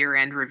a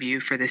year-end review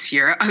for this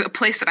year, a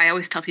place that I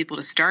always tell people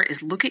to start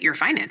is look at your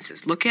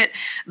finances. Look at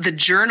the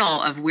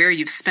journal of where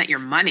you've spent your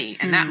money.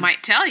 And that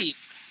might tell you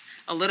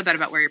a little bit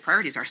about where your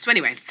priorities are. So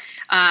anyway,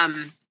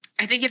 I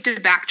think you have to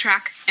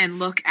backtrack and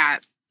look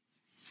at,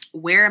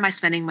 where am I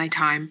spending my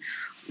time?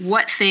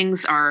 What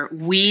things are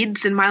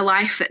weeds in my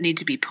life that need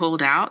to be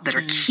pulled out, that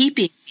are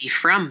keeping me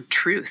from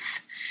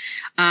truth?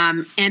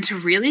 And to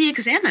really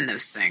examine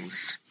those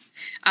things.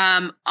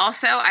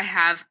 Also, I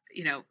have,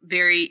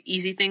 very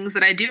easy things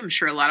that I do. I'm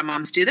sure a lot of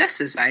moms do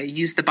this, is I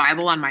use the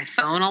Bible on my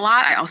phone a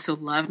lot. I also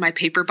love my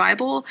paper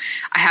Bible.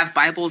 I have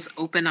Bibles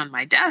open on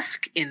my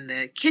desk, in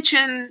the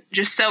kitchen,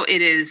 just so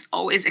it is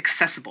always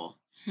accessible.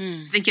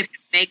 I think you have to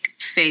make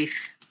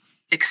faith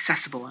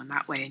accessible in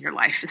that way in your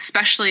life,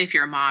 especially if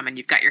you're a mom and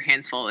you've got your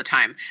hands full all the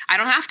time. I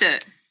don't have to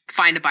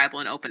find a Bible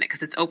and open it,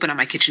 because it's open on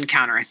my kitchen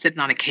counter. I sit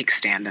on a cake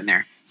stand in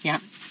there. Yeah.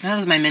 That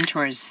was my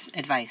mentor's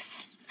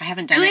advice. I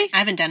haven't done it. I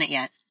haven't done it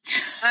yet.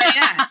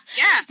 Yeah.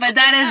 But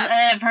that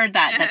is, I've heard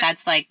that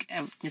that's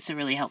it's a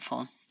really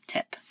helpful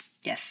tip.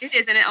 Yes. It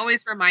is. And it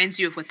always reminds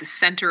you of what the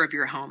center of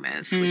your home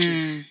is, which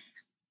is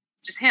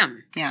just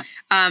him. Yeah.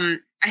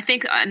 I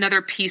think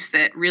another piece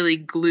that really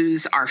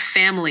glues our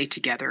family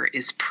together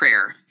is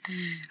prayer.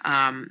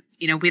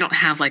 We don't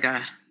have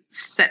a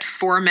set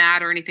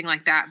format or anything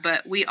like that,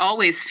 but we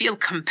always feel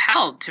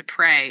compelled to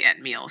pray at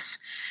meals.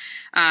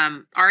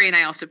 Ari and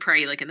I also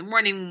pray in the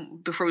morning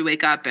before we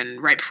wake up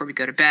and right before we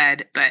go to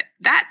bed. But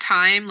that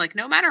time,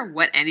 no matter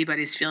what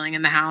anybody's feeling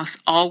in the house,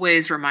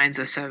 always reminds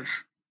us of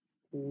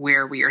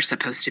where we are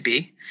supposed to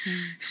be.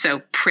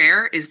 So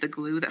prayer is the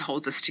glue that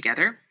holds us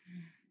together.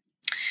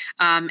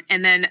 And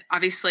then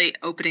obviously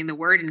opening the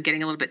word and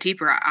getting a little bit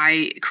deeper.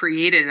 I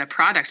created a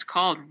product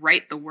called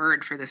Write the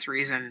Word for this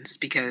reason. It's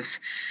because,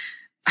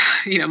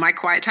 my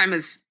quiet time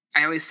is,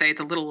 I always say,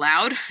 it's a little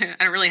loud. I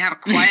don't really have a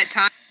quiet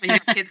time when you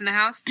have kids in the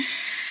house.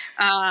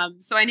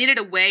 So I needed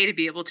a way to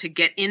be able to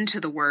get into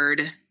the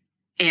word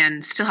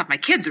and still have my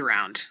kids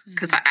around.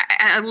 Because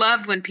I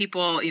love when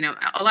people,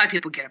 a lot of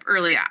people get up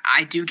early.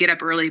 I do get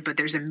up early, but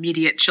there's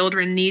immediate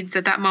children needs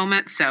at that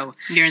moment. So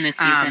you're in this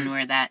season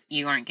where that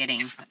you aren't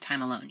getting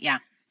time alone. Yeah.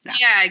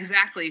 Yeah,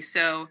 exactly.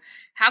 So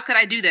how could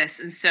I do this?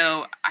 And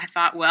so I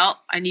thought, well,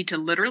 I need to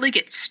literally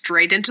get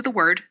straight into the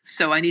word.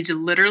 So I need to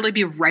literally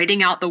be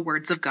writing out the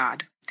words of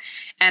God.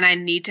 And I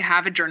need to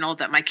have a journal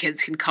that my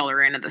kids can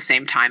color in at the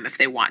same time if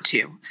they want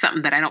to,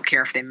 something that I don't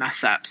care if they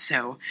mess up.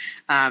 So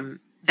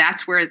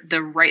that's where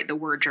the Write the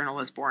Word journal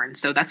was born.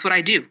 So that's what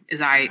I do,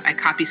 is I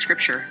copy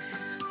scripture.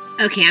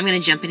 Okay, I'm going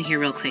to jump in here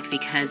real quick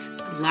because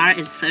Lara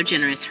is so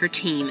generous. Her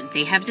team,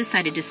 they have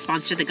decided to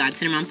sponsor the God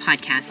Center Mom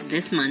podcast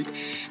this month,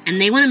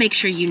 and they want to make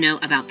sure you know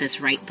about this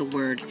Write the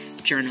Word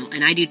journal,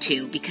 and I do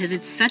too, because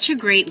it's such a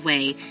great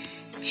way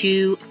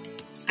to,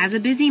 as a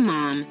busy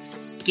mom,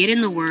 get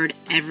in the Word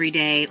every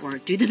day or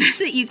do the best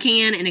that you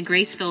can in a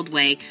grace-filled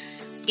way.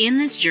 In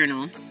this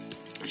journal,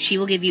 she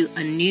will give you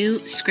a new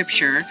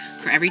scripture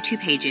for every 2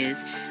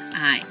 pages.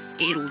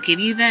 It'll give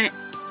you the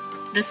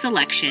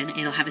selection.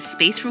 It'll have a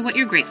space for what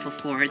you're grateful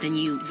for. Then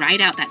you write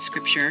out that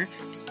scripture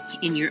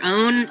in your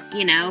own,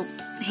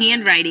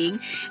 handwriting,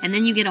 and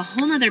then you get a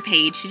whole nother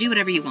page to do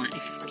whatever you want.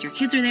 If your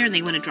kids are there and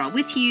they want to draw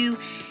with you,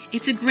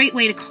 it's a great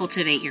way to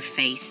cultivate your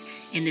faith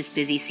in this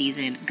busy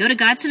season. Go to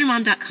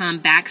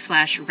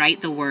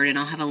godcentermom.com/write the word, and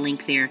I'll have a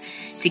link there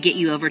to get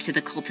you over to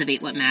the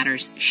Cultivate What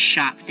Matters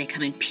shop. They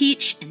come in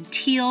peach and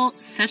teal.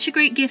 Such a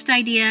great gift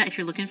idea. If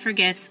you're looking for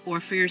gifts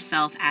or for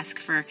yourself, ask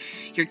for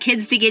your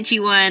kids to get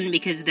you one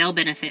because they'll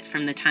benefit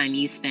from the time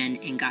you spend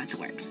in God's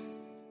Word.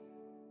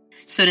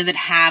 So does it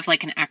have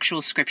like an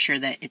actual scripture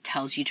that it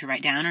tells you to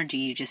write down, or do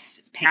you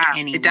just pick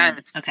any one? It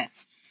does. Okay.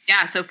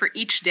 Yeah, so for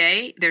each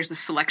day, there's a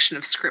selection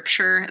of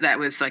scripture that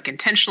was like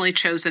intentionally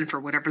chosen for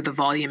whatever the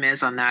volume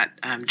is on that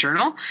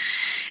journal.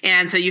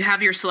 And so you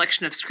have your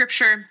selection of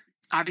scripture.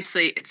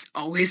 Obviously, it's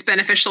always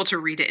beneficial to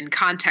read it in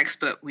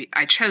context, but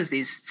I chose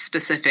these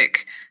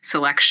specific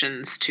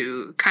selections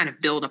to kind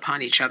of build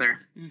upon each other.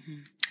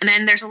 Mm-hmm. And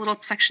then there's a little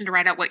section to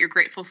write out what you're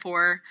grateful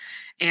for,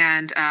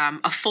 and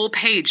a full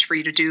page for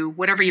you to do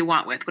whatever you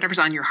want with, whatever's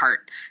on your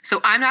heart.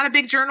 So I'm not a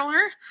big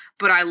journaler,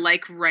 but I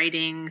like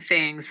writing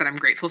things that I'm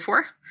grateful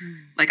for.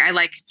 Like I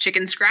like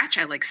chicken scratch.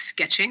 I like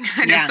sketching.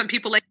 I know some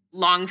people like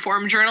long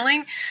form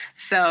journaling.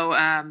 So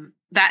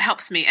that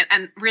helps me.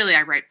 And really,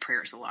 I write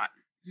prayers a lot.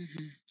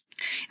 Mm-hmm.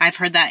 I've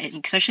heard that,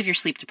 especially if you're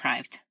sleep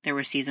deprived. There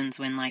were seasons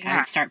when I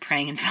would start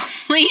praying and fell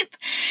asleep.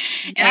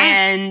 Yes.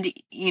 And,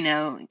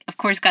 of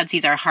course God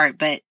sees our heart,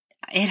 but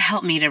it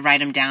helped me to write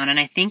them down. And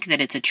I think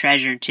that it's a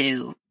treasure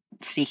too.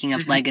 Speaking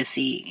of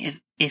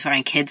legacy, if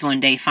our kids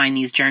one day find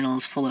these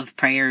journals full of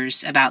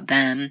prayers about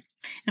them,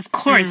 and of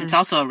course it's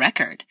also a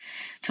record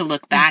to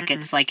look back.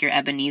 It's like your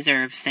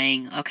Ebenezer of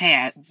saying,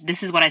 okay,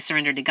 this is what I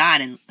surrendered to God.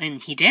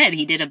 And he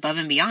did above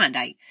and beyond.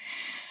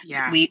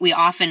 We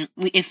often,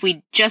 if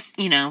we just,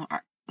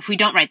 if we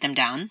don't write them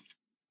down,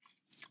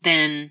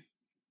 then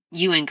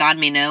you and God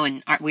may know,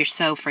 and we're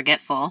so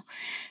forgetful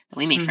that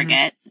we may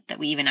forget that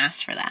we even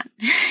asked for that.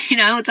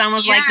 It's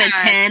almost like the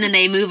 10 and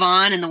they move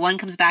on, and the one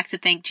comes back to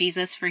thank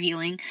Jesus for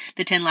healing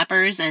the 10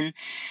 lepers. And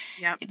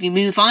if we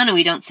move on and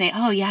we don't say,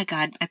 oh yeah,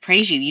 God, I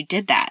praise you. You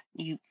did that.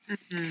 You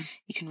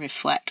can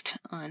reflect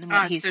on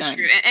what he's done.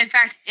 True. In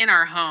fact, in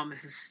our home,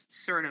 this is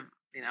sort of,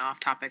 off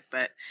topic,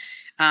 but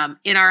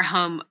in our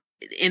home,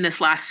 in this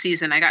last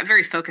season, I got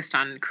very focused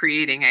on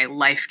creating a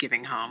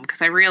life-giving home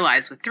because I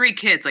realized with 3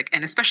 kids,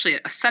 and especially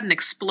a sudden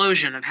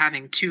explosion of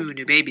having 2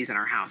 new babies in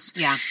our house.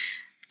 Yeah.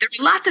 There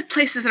were lots of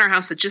places in our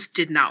house that just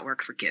did not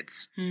work for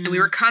kids. And we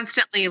were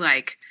constantly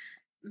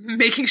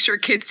making sure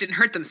kids didn't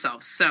hurt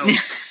themselves. So,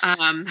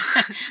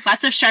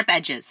 lots of sharp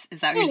edges.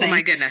 Is that what you're saying? Oh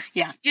my goodness.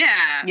 Yeah.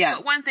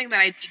 But one thing that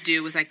I did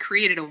do was I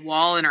created a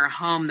wall in our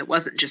home that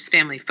wasn't just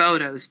family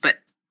photos, but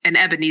an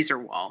Ebenezer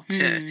wall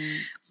to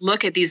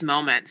look at these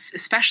moments,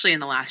 especially in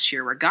the last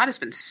year where God has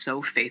been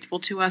so faithful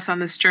to us on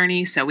this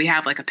journey. So we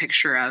have a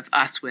picture of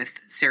us with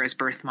Sarah's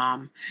birth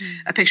mom,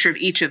 a picture of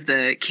each of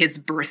the kids'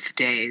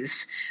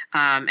 birthdays,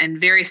 and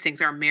various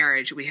things. Our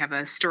marriage, we have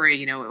a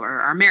story,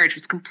 where our marriage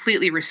was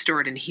completely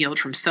restored and healed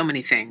from so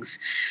many things.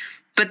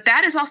 But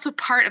that is also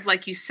part of,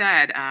 like you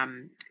said,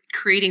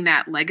 creating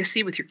that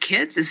legacy with your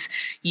kids is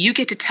you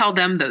get to tell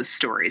them those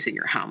stories in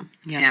your home.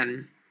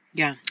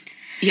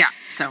 Yeah.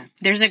 So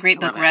there's a great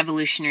book,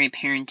 Revolutionary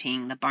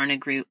Parenting. The Barna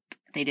Group,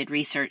 they did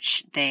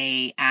research.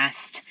 They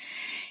asked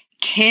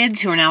kids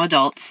who are now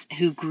adults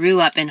who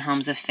grew up in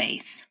homes of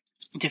faith,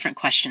 different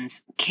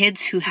questions.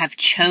 Kids who have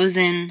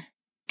chosen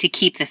to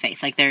keep the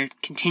faith, like they're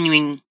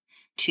continuing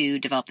to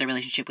develop their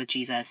relationship with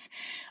Jesus.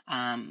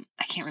 I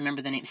can't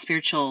remember the name,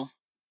 spiritual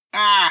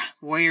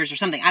warriors or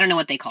something. I don't know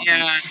what they called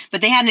them, but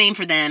they had a name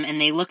for them,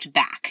 and they looked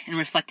back and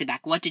reflected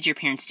back. What did your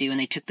parents do? And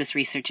they took this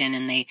research in,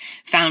 and they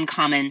found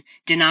common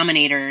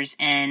denominators,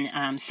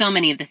 and so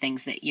many of the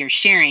things that you're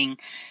sharing,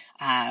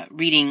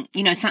 reading,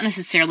 it's not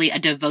necessarily a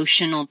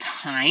devotional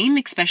time,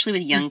 especially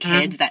with young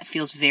kids. That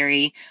feels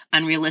very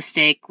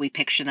unrealistic. We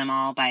picture them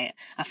all by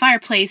a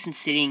fireplace and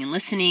sitting and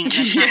listening.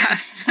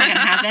 That's not going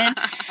to happen.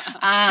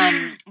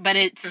 But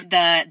it's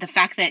the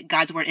fact that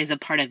God's word is a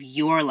part of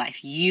your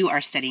life. You are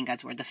studying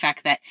God's word. The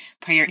fact that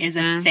prayer is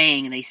a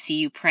thing, and they see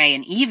you pray.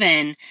 And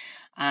even,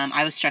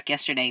 I was struck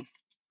yesterday,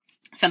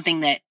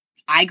 something that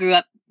I grew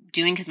up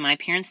doing because my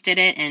parents did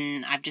it,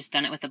 and I've just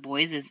done it with the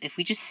boys, is if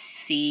we just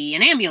see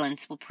an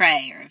ambulance, we'll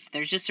pray. Or if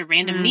there's just a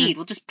random need,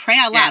 we'll just pray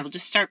out loud. We'll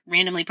just start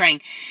randomly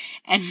praying.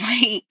 And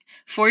my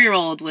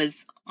 4-year-old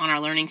was on our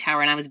learning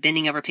tower, and I was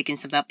bending over picking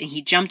something up, and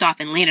he jumped off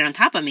and landed on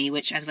top of me,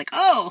 which I was like,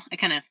 oh, I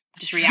kind of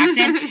just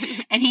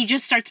reacted. And he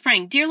just starts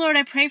praying, "Dear Lord,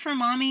 I pray for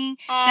mommy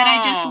that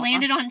I just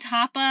landed on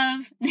top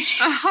of."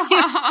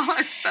 Oh,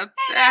 it's the best.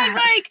 And I was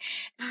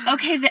like,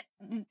 okay,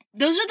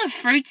 those are the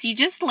fruits. You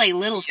just lay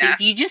little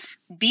seeds. You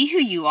just be who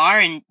you are,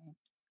 and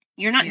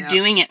you're not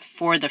doing it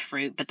for the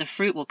fruit, but the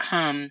fruit will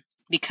come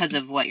because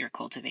of what you're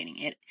cultivating.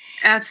 It.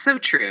 That's so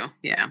true.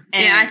 Yeah.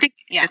 And I think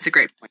that's a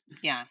great point.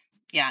 Yeah.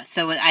 Yeah.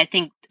 So I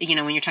think,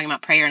 when you're talking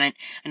about prayer, and I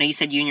know you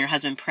said you and your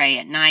husband pray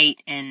at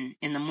night and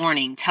in the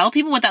morning, tell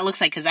people what that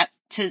looks like, because that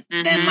to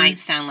them might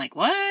sound like,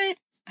 what?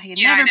 I have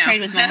never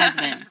prayed with my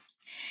husband.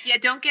 Yeah,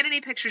 don't get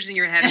any pictures in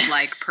your head of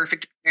like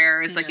perfect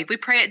prayers. Like if we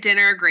pray at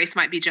dinner, Grace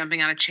might be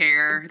jumping on a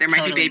chair. There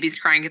might be babies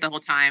crying the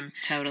whole time.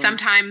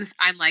 Sometimes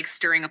I'm like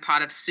stirring a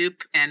pot of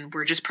soup and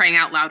we're just praying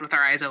out loud with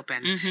our eyes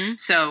open.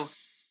 So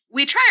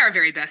we try our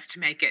very best to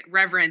make it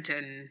reverent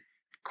and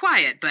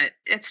quiet, but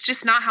it's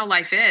just not how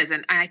life is.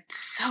 And I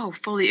so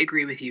fully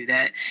agree with you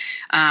that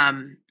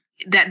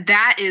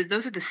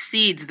those are the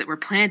seeds that we're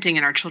planting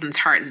in our children's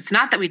hearts. It's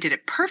not that we did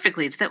it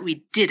perfectly, it's that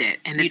we did it.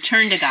 And you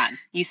turn to God.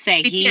 You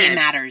say He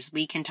matters.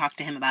 We can talk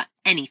to Him about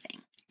anything,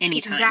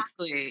 anytime.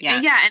 Exactly.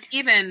 Yeah. And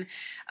even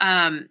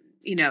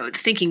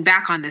thinking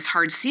back on this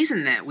hard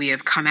season that we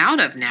have come out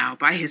of now,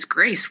 by His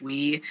grace,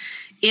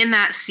 in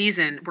that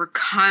season, we're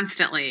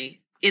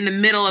constantly in the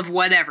middle of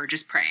whatever,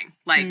 just praying.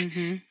 Like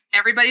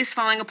everybody's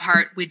falling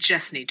apart. We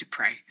just need to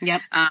pray.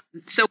 Yep.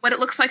 So what it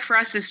looks like for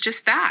us is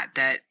just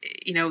that,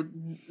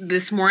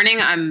 this morning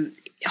I'm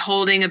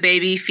holding a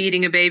baby,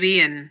 feeding a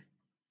baby, and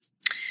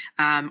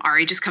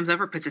Ari just comes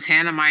over, puts his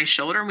hand on my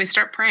shoulder, and we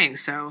start praying.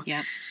 So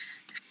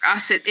for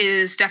us, it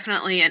is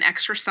definitely an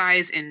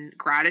exercise in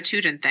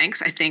gratitude and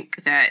thanks. I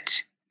think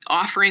that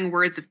offering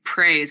words of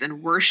praise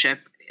and worship,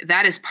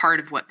 that is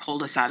part of what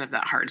pulled us out of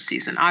that hard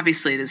season.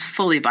 Obviously, it is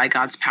fully by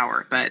God's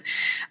power, but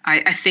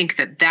I think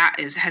that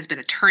has been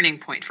a turning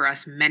point for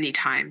us many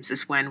times,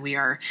 is when we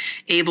are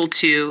able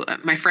to,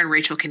 my friend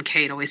Rachel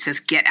Kincaid always says,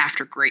 get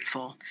after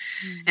grateful.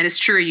 And it's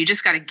true. You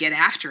just got to get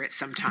after it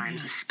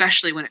sometimes,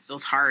 especially when it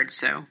feels hard.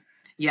 So,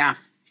 yeah.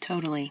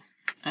 Totally.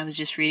 I was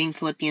just reading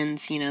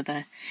Philippians,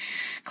 the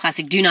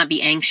classic, do not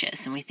be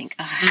anxious. And we think,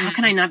 how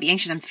can I not be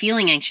anxious? I'm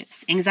feeling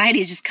anxious. Anxiety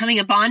is just coming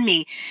upon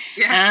me.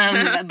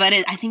 Yes. But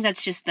I think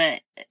that's just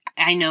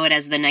I know it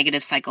as the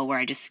negative cycle where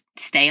I just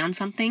stay on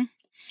something.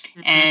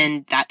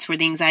 And that's where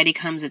the anxiety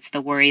comes. It's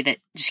the worry that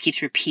just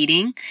keeps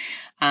repeating.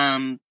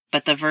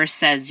 But the verse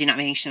says, do not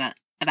be anxious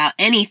about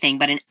anything,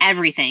 but in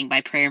everything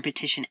by prayer and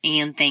petition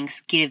and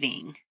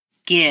thanksgiving.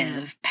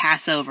 Give,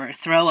 pass over,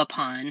 throw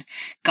upon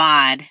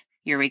God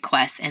your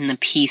requests, and the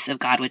peace of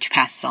God, which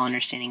passes all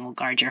understanding, will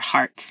guard your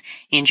hearts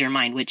and your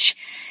mind, which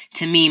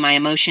to me, my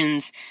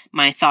emotions,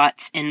 my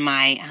thoughts, and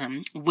my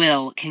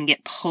will can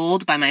get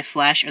pulled by my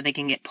flesh, or they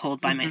can get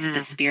pulled by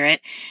the spirit.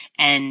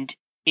 And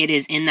it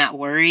is in that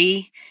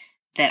worry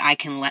that I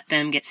can let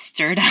them get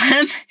stirred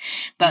up.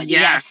 But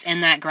yes,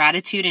 in that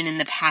gratitude and in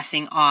the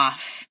passing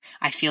off,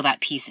 I feel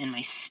that peace in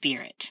my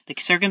spirit. The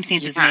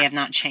circumstances may have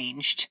not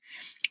changed.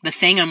 The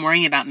thing I'm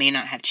worrying about may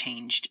not have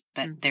changed,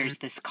 but there's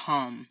this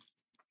calm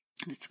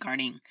that's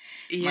guarding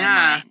my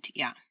mind.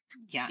 Yeah.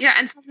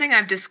 And something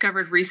I've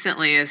discovered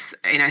recently is,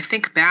 I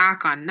think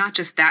back on not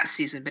just that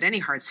season, but any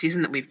hard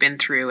season that we've been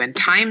through, and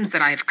times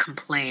that I've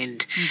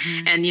complained.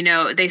 And,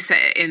 they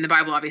say in the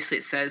Bible, obviously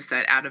it says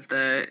that out of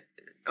the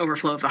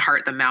overflow of the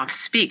heart, the mouth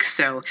speaks.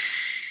 So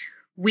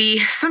we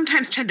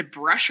sometimes tend to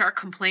brush our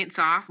complaints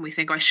off, and we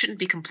think, I shouldn't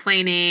be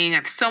complaining. I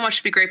have so much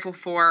to be grateful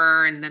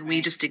for. And then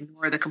we just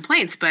ignore the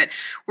complaints, but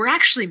we're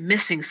actually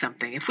missing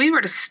something. If we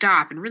were to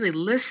stop and really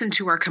listen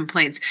to our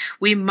complaints,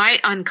 we might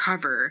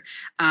uncover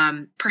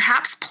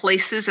perhaps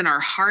places in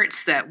our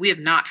hearts that we have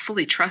not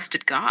fully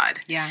trusted God.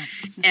 Yeah.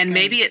 And good.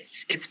 Maybe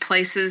it's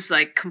places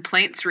like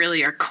complaints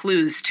really are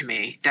clues to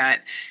me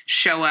that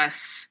show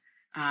us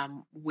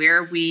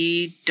where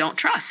we don't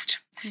trust.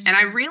 And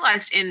I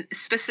realized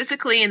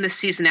specifically in the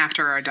season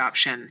after our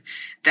adoption,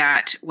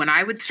 that when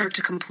I would start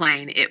to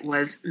complain, it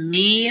was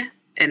me.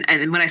 And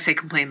when I say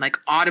complain, like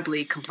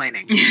audibly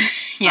complaining,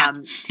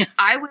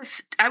 I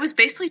was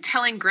basically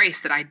telling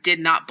Grace that I did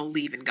not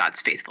believe in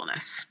God's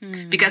faithfulness,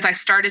 because I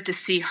started to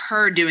see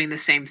her doing the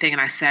same thing.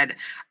 And I said,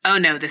 oh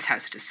no, this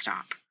has to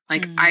stop.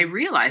 Like I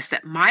realized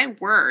that my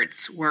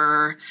words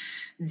were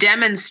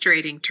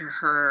demonstrating to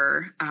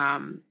her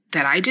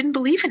that I didn't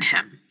believe in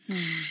Him.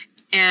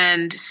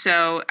 And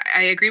so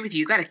I agree with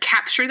you. You got to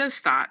capture those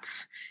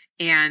thoughts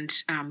and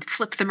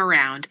flip them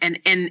around. And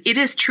it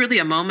is truly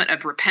a moment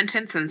of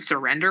repentance and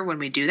surrender when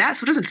we do that.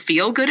 So it doesn't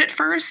feel good at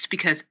first,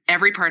 because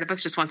every part of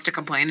us just wants to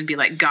complain and be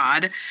like,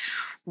 God,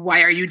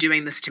 why are you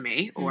doing this to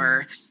me?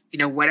 Or,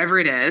 whatever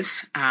it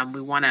is,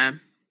 we want to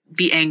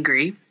be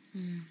angry.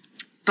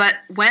 But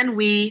when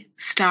we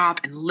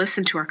stop and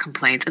listen to our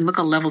complaints and look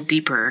a level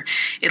deeper,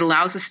 it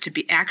allows us to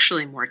be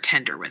actually more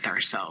tender with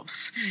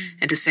ourselves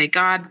and to say,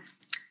 God,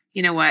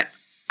 you know what?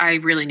 I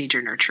really need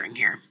your nurturing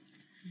here.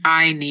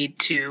 I need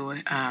to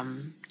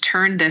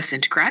turn this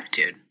into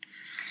gratitude.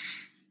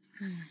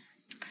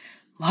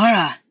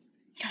 Lara,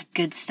 God,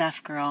 good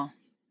stuff, girl.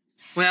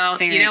 Well,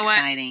 very you know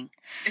exciting. What?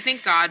 I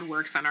think God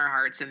works on our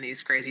hearts in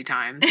these crazy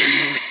times.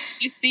 And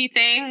you see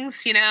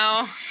things, you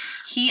know.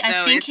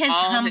 I think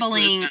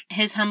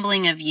his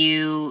humbling of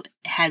you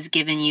has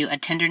given you a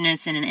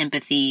tenderness and an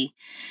empathy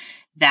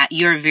that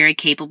you're a very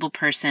capable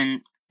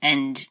person.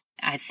 And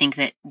I think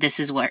that this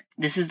is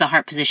the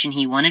heart position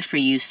he wanted for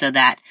you, so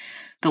that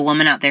the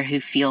woman out there who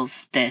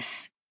feels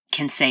this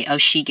can say, oh,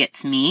 she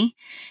gets me,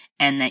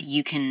 and that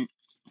you can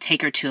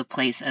take her to a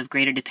place of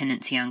greater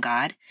dependency on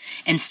God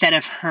instead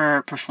of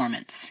her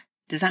performance.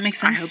 Does that make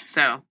sense? I hope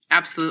so.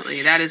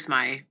 Absolutely. That is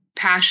my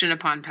passion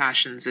upon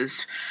passions,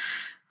 is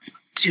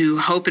to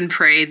hope and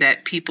pray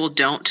that people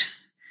don't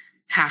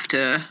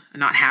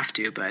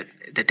but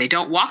that they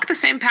don't walk the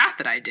same path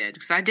that I did,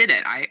 because I did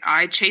it.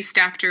 I chased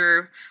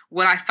after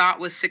what I thought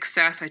was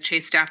success. I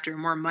chased after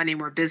more money,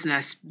 more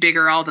business,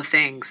 bigger, all the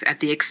things at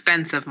the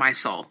expense of my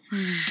soul.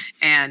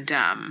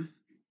 And,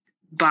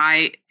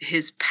 by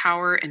his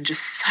power and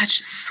just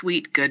such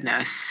sweet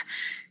goodness,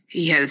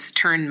 he has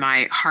turned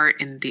my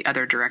heart in the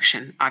other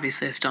direction.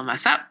 Obviously, I still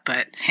mess up,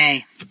 but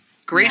hey,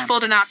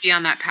 grateful to not be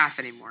on that path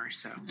anymore.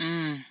 So,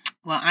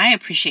 well, I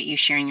appreciate you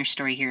sharing your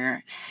story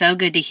here. So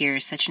good to hear.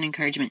 Such an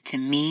encouragement to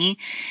me,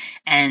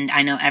 and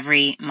I know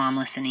every mom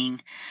listening.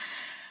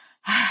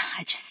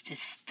 This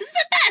is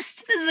the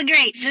best. This is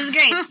great. This is a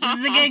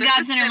good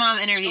God-centered mom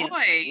interview.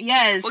 Joy.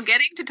 Yes. Well,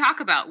 getting to talk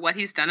about what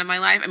he's done in my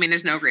life, I mean,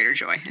 there's no greater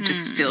joy. It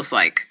just feels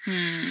like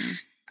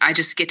I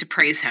just get to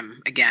praise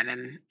him again,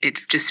 and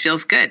it just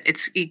feels good.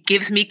 It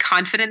gives me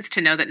confidence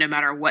to know that no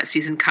matter what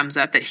season comes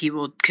up, that he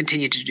will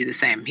continue to do the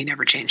same. He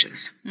never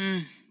changes.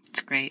 It's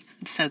great.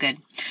 It's so good.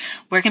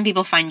 Where can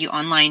people find you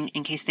online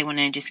in case they want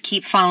to just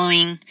keep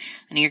following?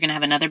 I know you're going to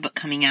have another book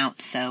coming out,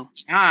 so.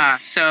 Yeah.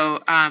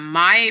 So,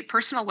 my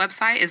personal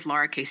website is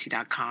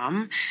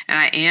laracasey.com,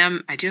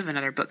 and I do have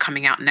another book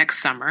coming out next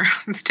summer.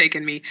 It's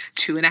taken me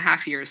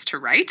 2.5 years to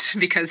write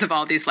because of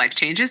all these life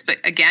changes. But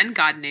again,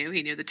 God knew.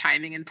 He knew the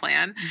timing and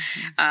plan.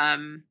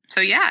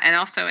 So yeah, and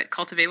also at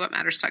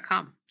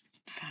cultivatewhatmatters.com.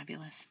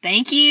 Fabulous.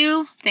 Thank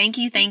you. Thank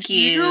you,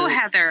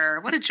 Heather.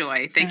 What a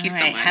joy. Thank you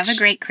so much. Have a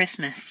great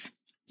Christmas.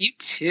 You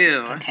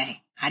too.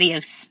 Okay.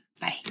 Adios.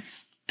 Bye.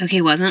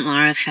 Okay, wasn't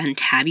Lara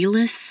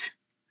fantabulous?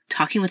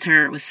 Talking with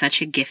her was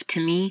such a gift to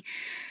me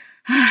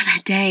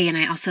that day. And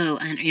I also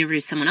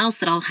interviewed someone else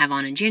that I'll have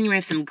on in January. I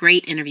have some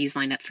great interviews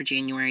lined up for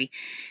January.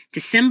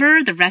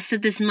 December, the rest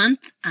of this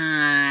month,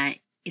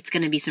 it's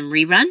going to be some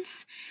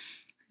reruns.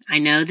 I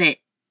know that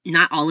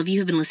not all of you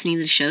have been listening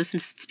to the show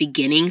since its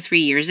beginning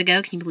 3 years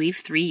ago. Can you believe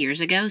 3 years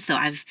ago? So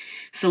I've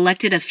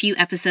selected a few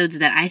episodes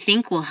that I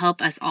think will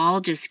help us all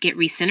just get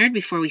recentered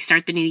before we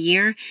start the new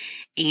year.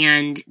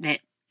 And that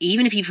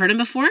even if you've heard them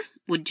before,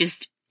 would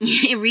just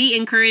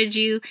re-encourage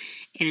you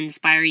and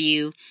inspire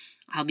you.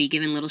 I'll be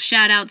giving little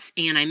shout outs,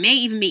 and I may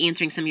even be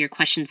answering some of your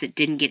questions that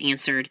didn't get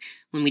answered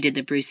when we did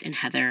the Bruce and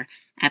Heather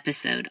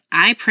episode.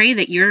 I pray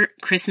that your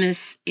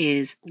Christmas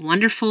is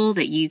wonderful,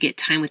 that you get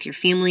time with your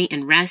family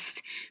and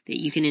rest,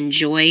 that you can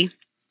enjoy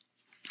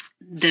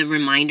the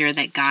reminder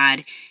that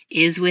God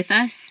is with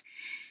us.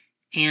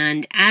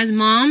 And as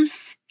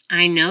moms,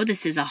 I know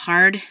this is a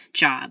hard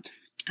job.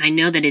 I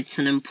know that it's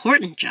an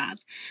important job,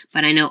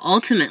 but I know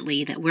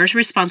ultimately that we're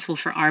responsible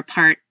for our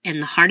part,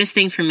 and the hardest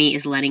thing for me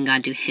is letting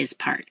God do his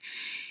part.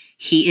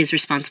 He is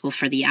responsible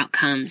for the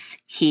outcomes.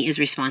 He is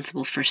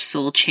responsible for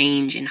soul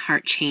change and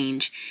heart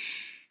change.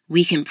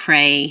 We can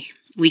pray.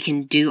 We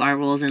can do our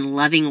roles in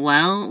loving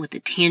well with the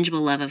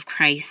tangible love of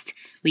Christ.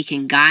 We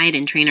can guide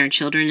and train our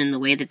children in the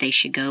way that they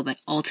should go, but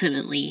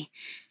ultimately,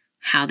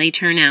 how they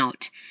turn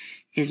out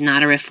is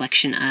not a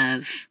reflection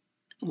of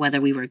whether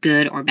we were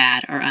good or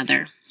bad or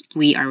other.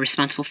 We are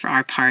responsible for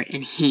our part,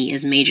 and he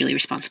is majorly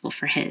responsible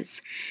for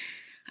his.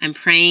 I'm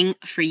praying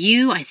for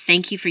you. I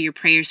thank you for your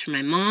prayers for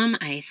my mom.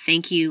 I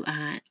thank you.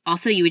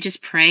 Also, you would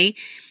just pray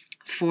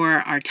for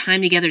our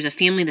time together as a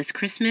family this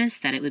Christmas,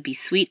 that it would be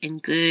sweet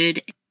and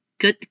good.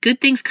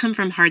 Good things come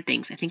from hard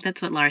things. I think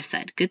that's what Lara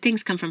said. Good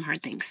things come from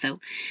hard things.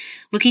 So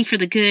looking for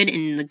the good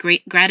and the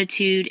great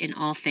gratitude in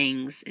all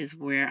things is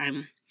where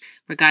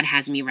God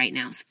has me right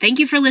now. So thank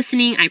you for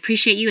listening. I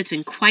appreciate you. It's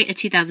been quite a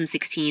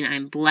 2016.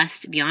 I'm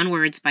blessed beyond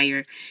words by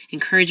your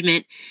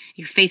encouragement,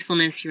 your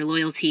faithfulness, your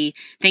loyalty.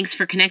 Thanks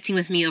for connecting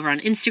with me over on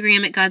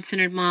Instagram at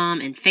God-Centered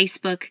Mom and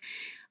Facebook.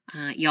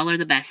 Y'all are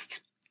the best.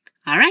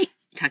 All right.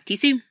 Talk to you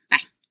soon. Bye.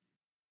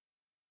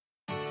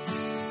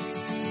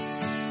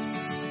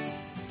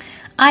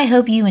 I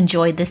hope you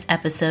enjoyed this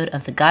episode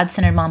of the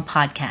God-Centered Mom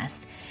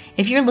podcast.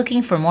 If you're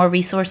looking for more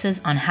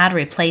resources on how to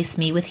replace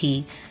me with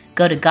he,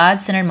 go to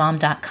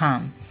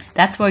godcenteredmom.com.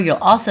 That's where you'll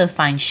also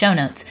find show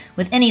notes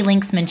with any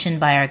links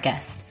mentioned by our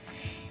guest.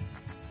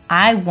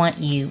 I want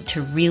you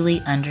to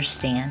really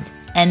understand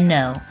and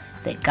know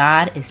that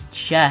God is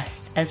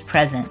just as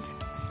present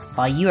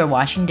while you are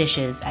washing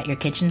dishes at your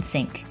kitchen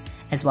sink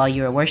as while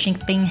you are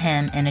worshiping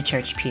him in a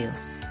church pew.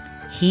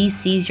 He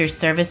sees your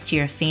service to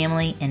your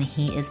family and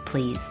he is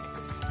pleased.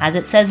 As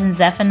it says in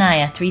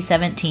Zephaniah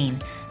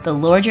 3:17, the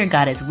Lord your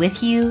God is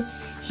with you.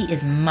 He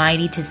is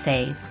mighty to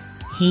save.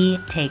 He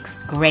takes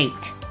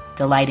great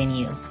delight in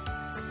you.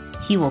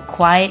 He will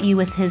quiet you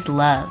with his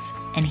love,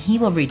 and he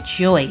will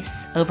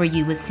rejoice over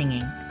you with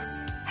singing.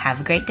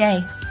 Have a great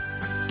day.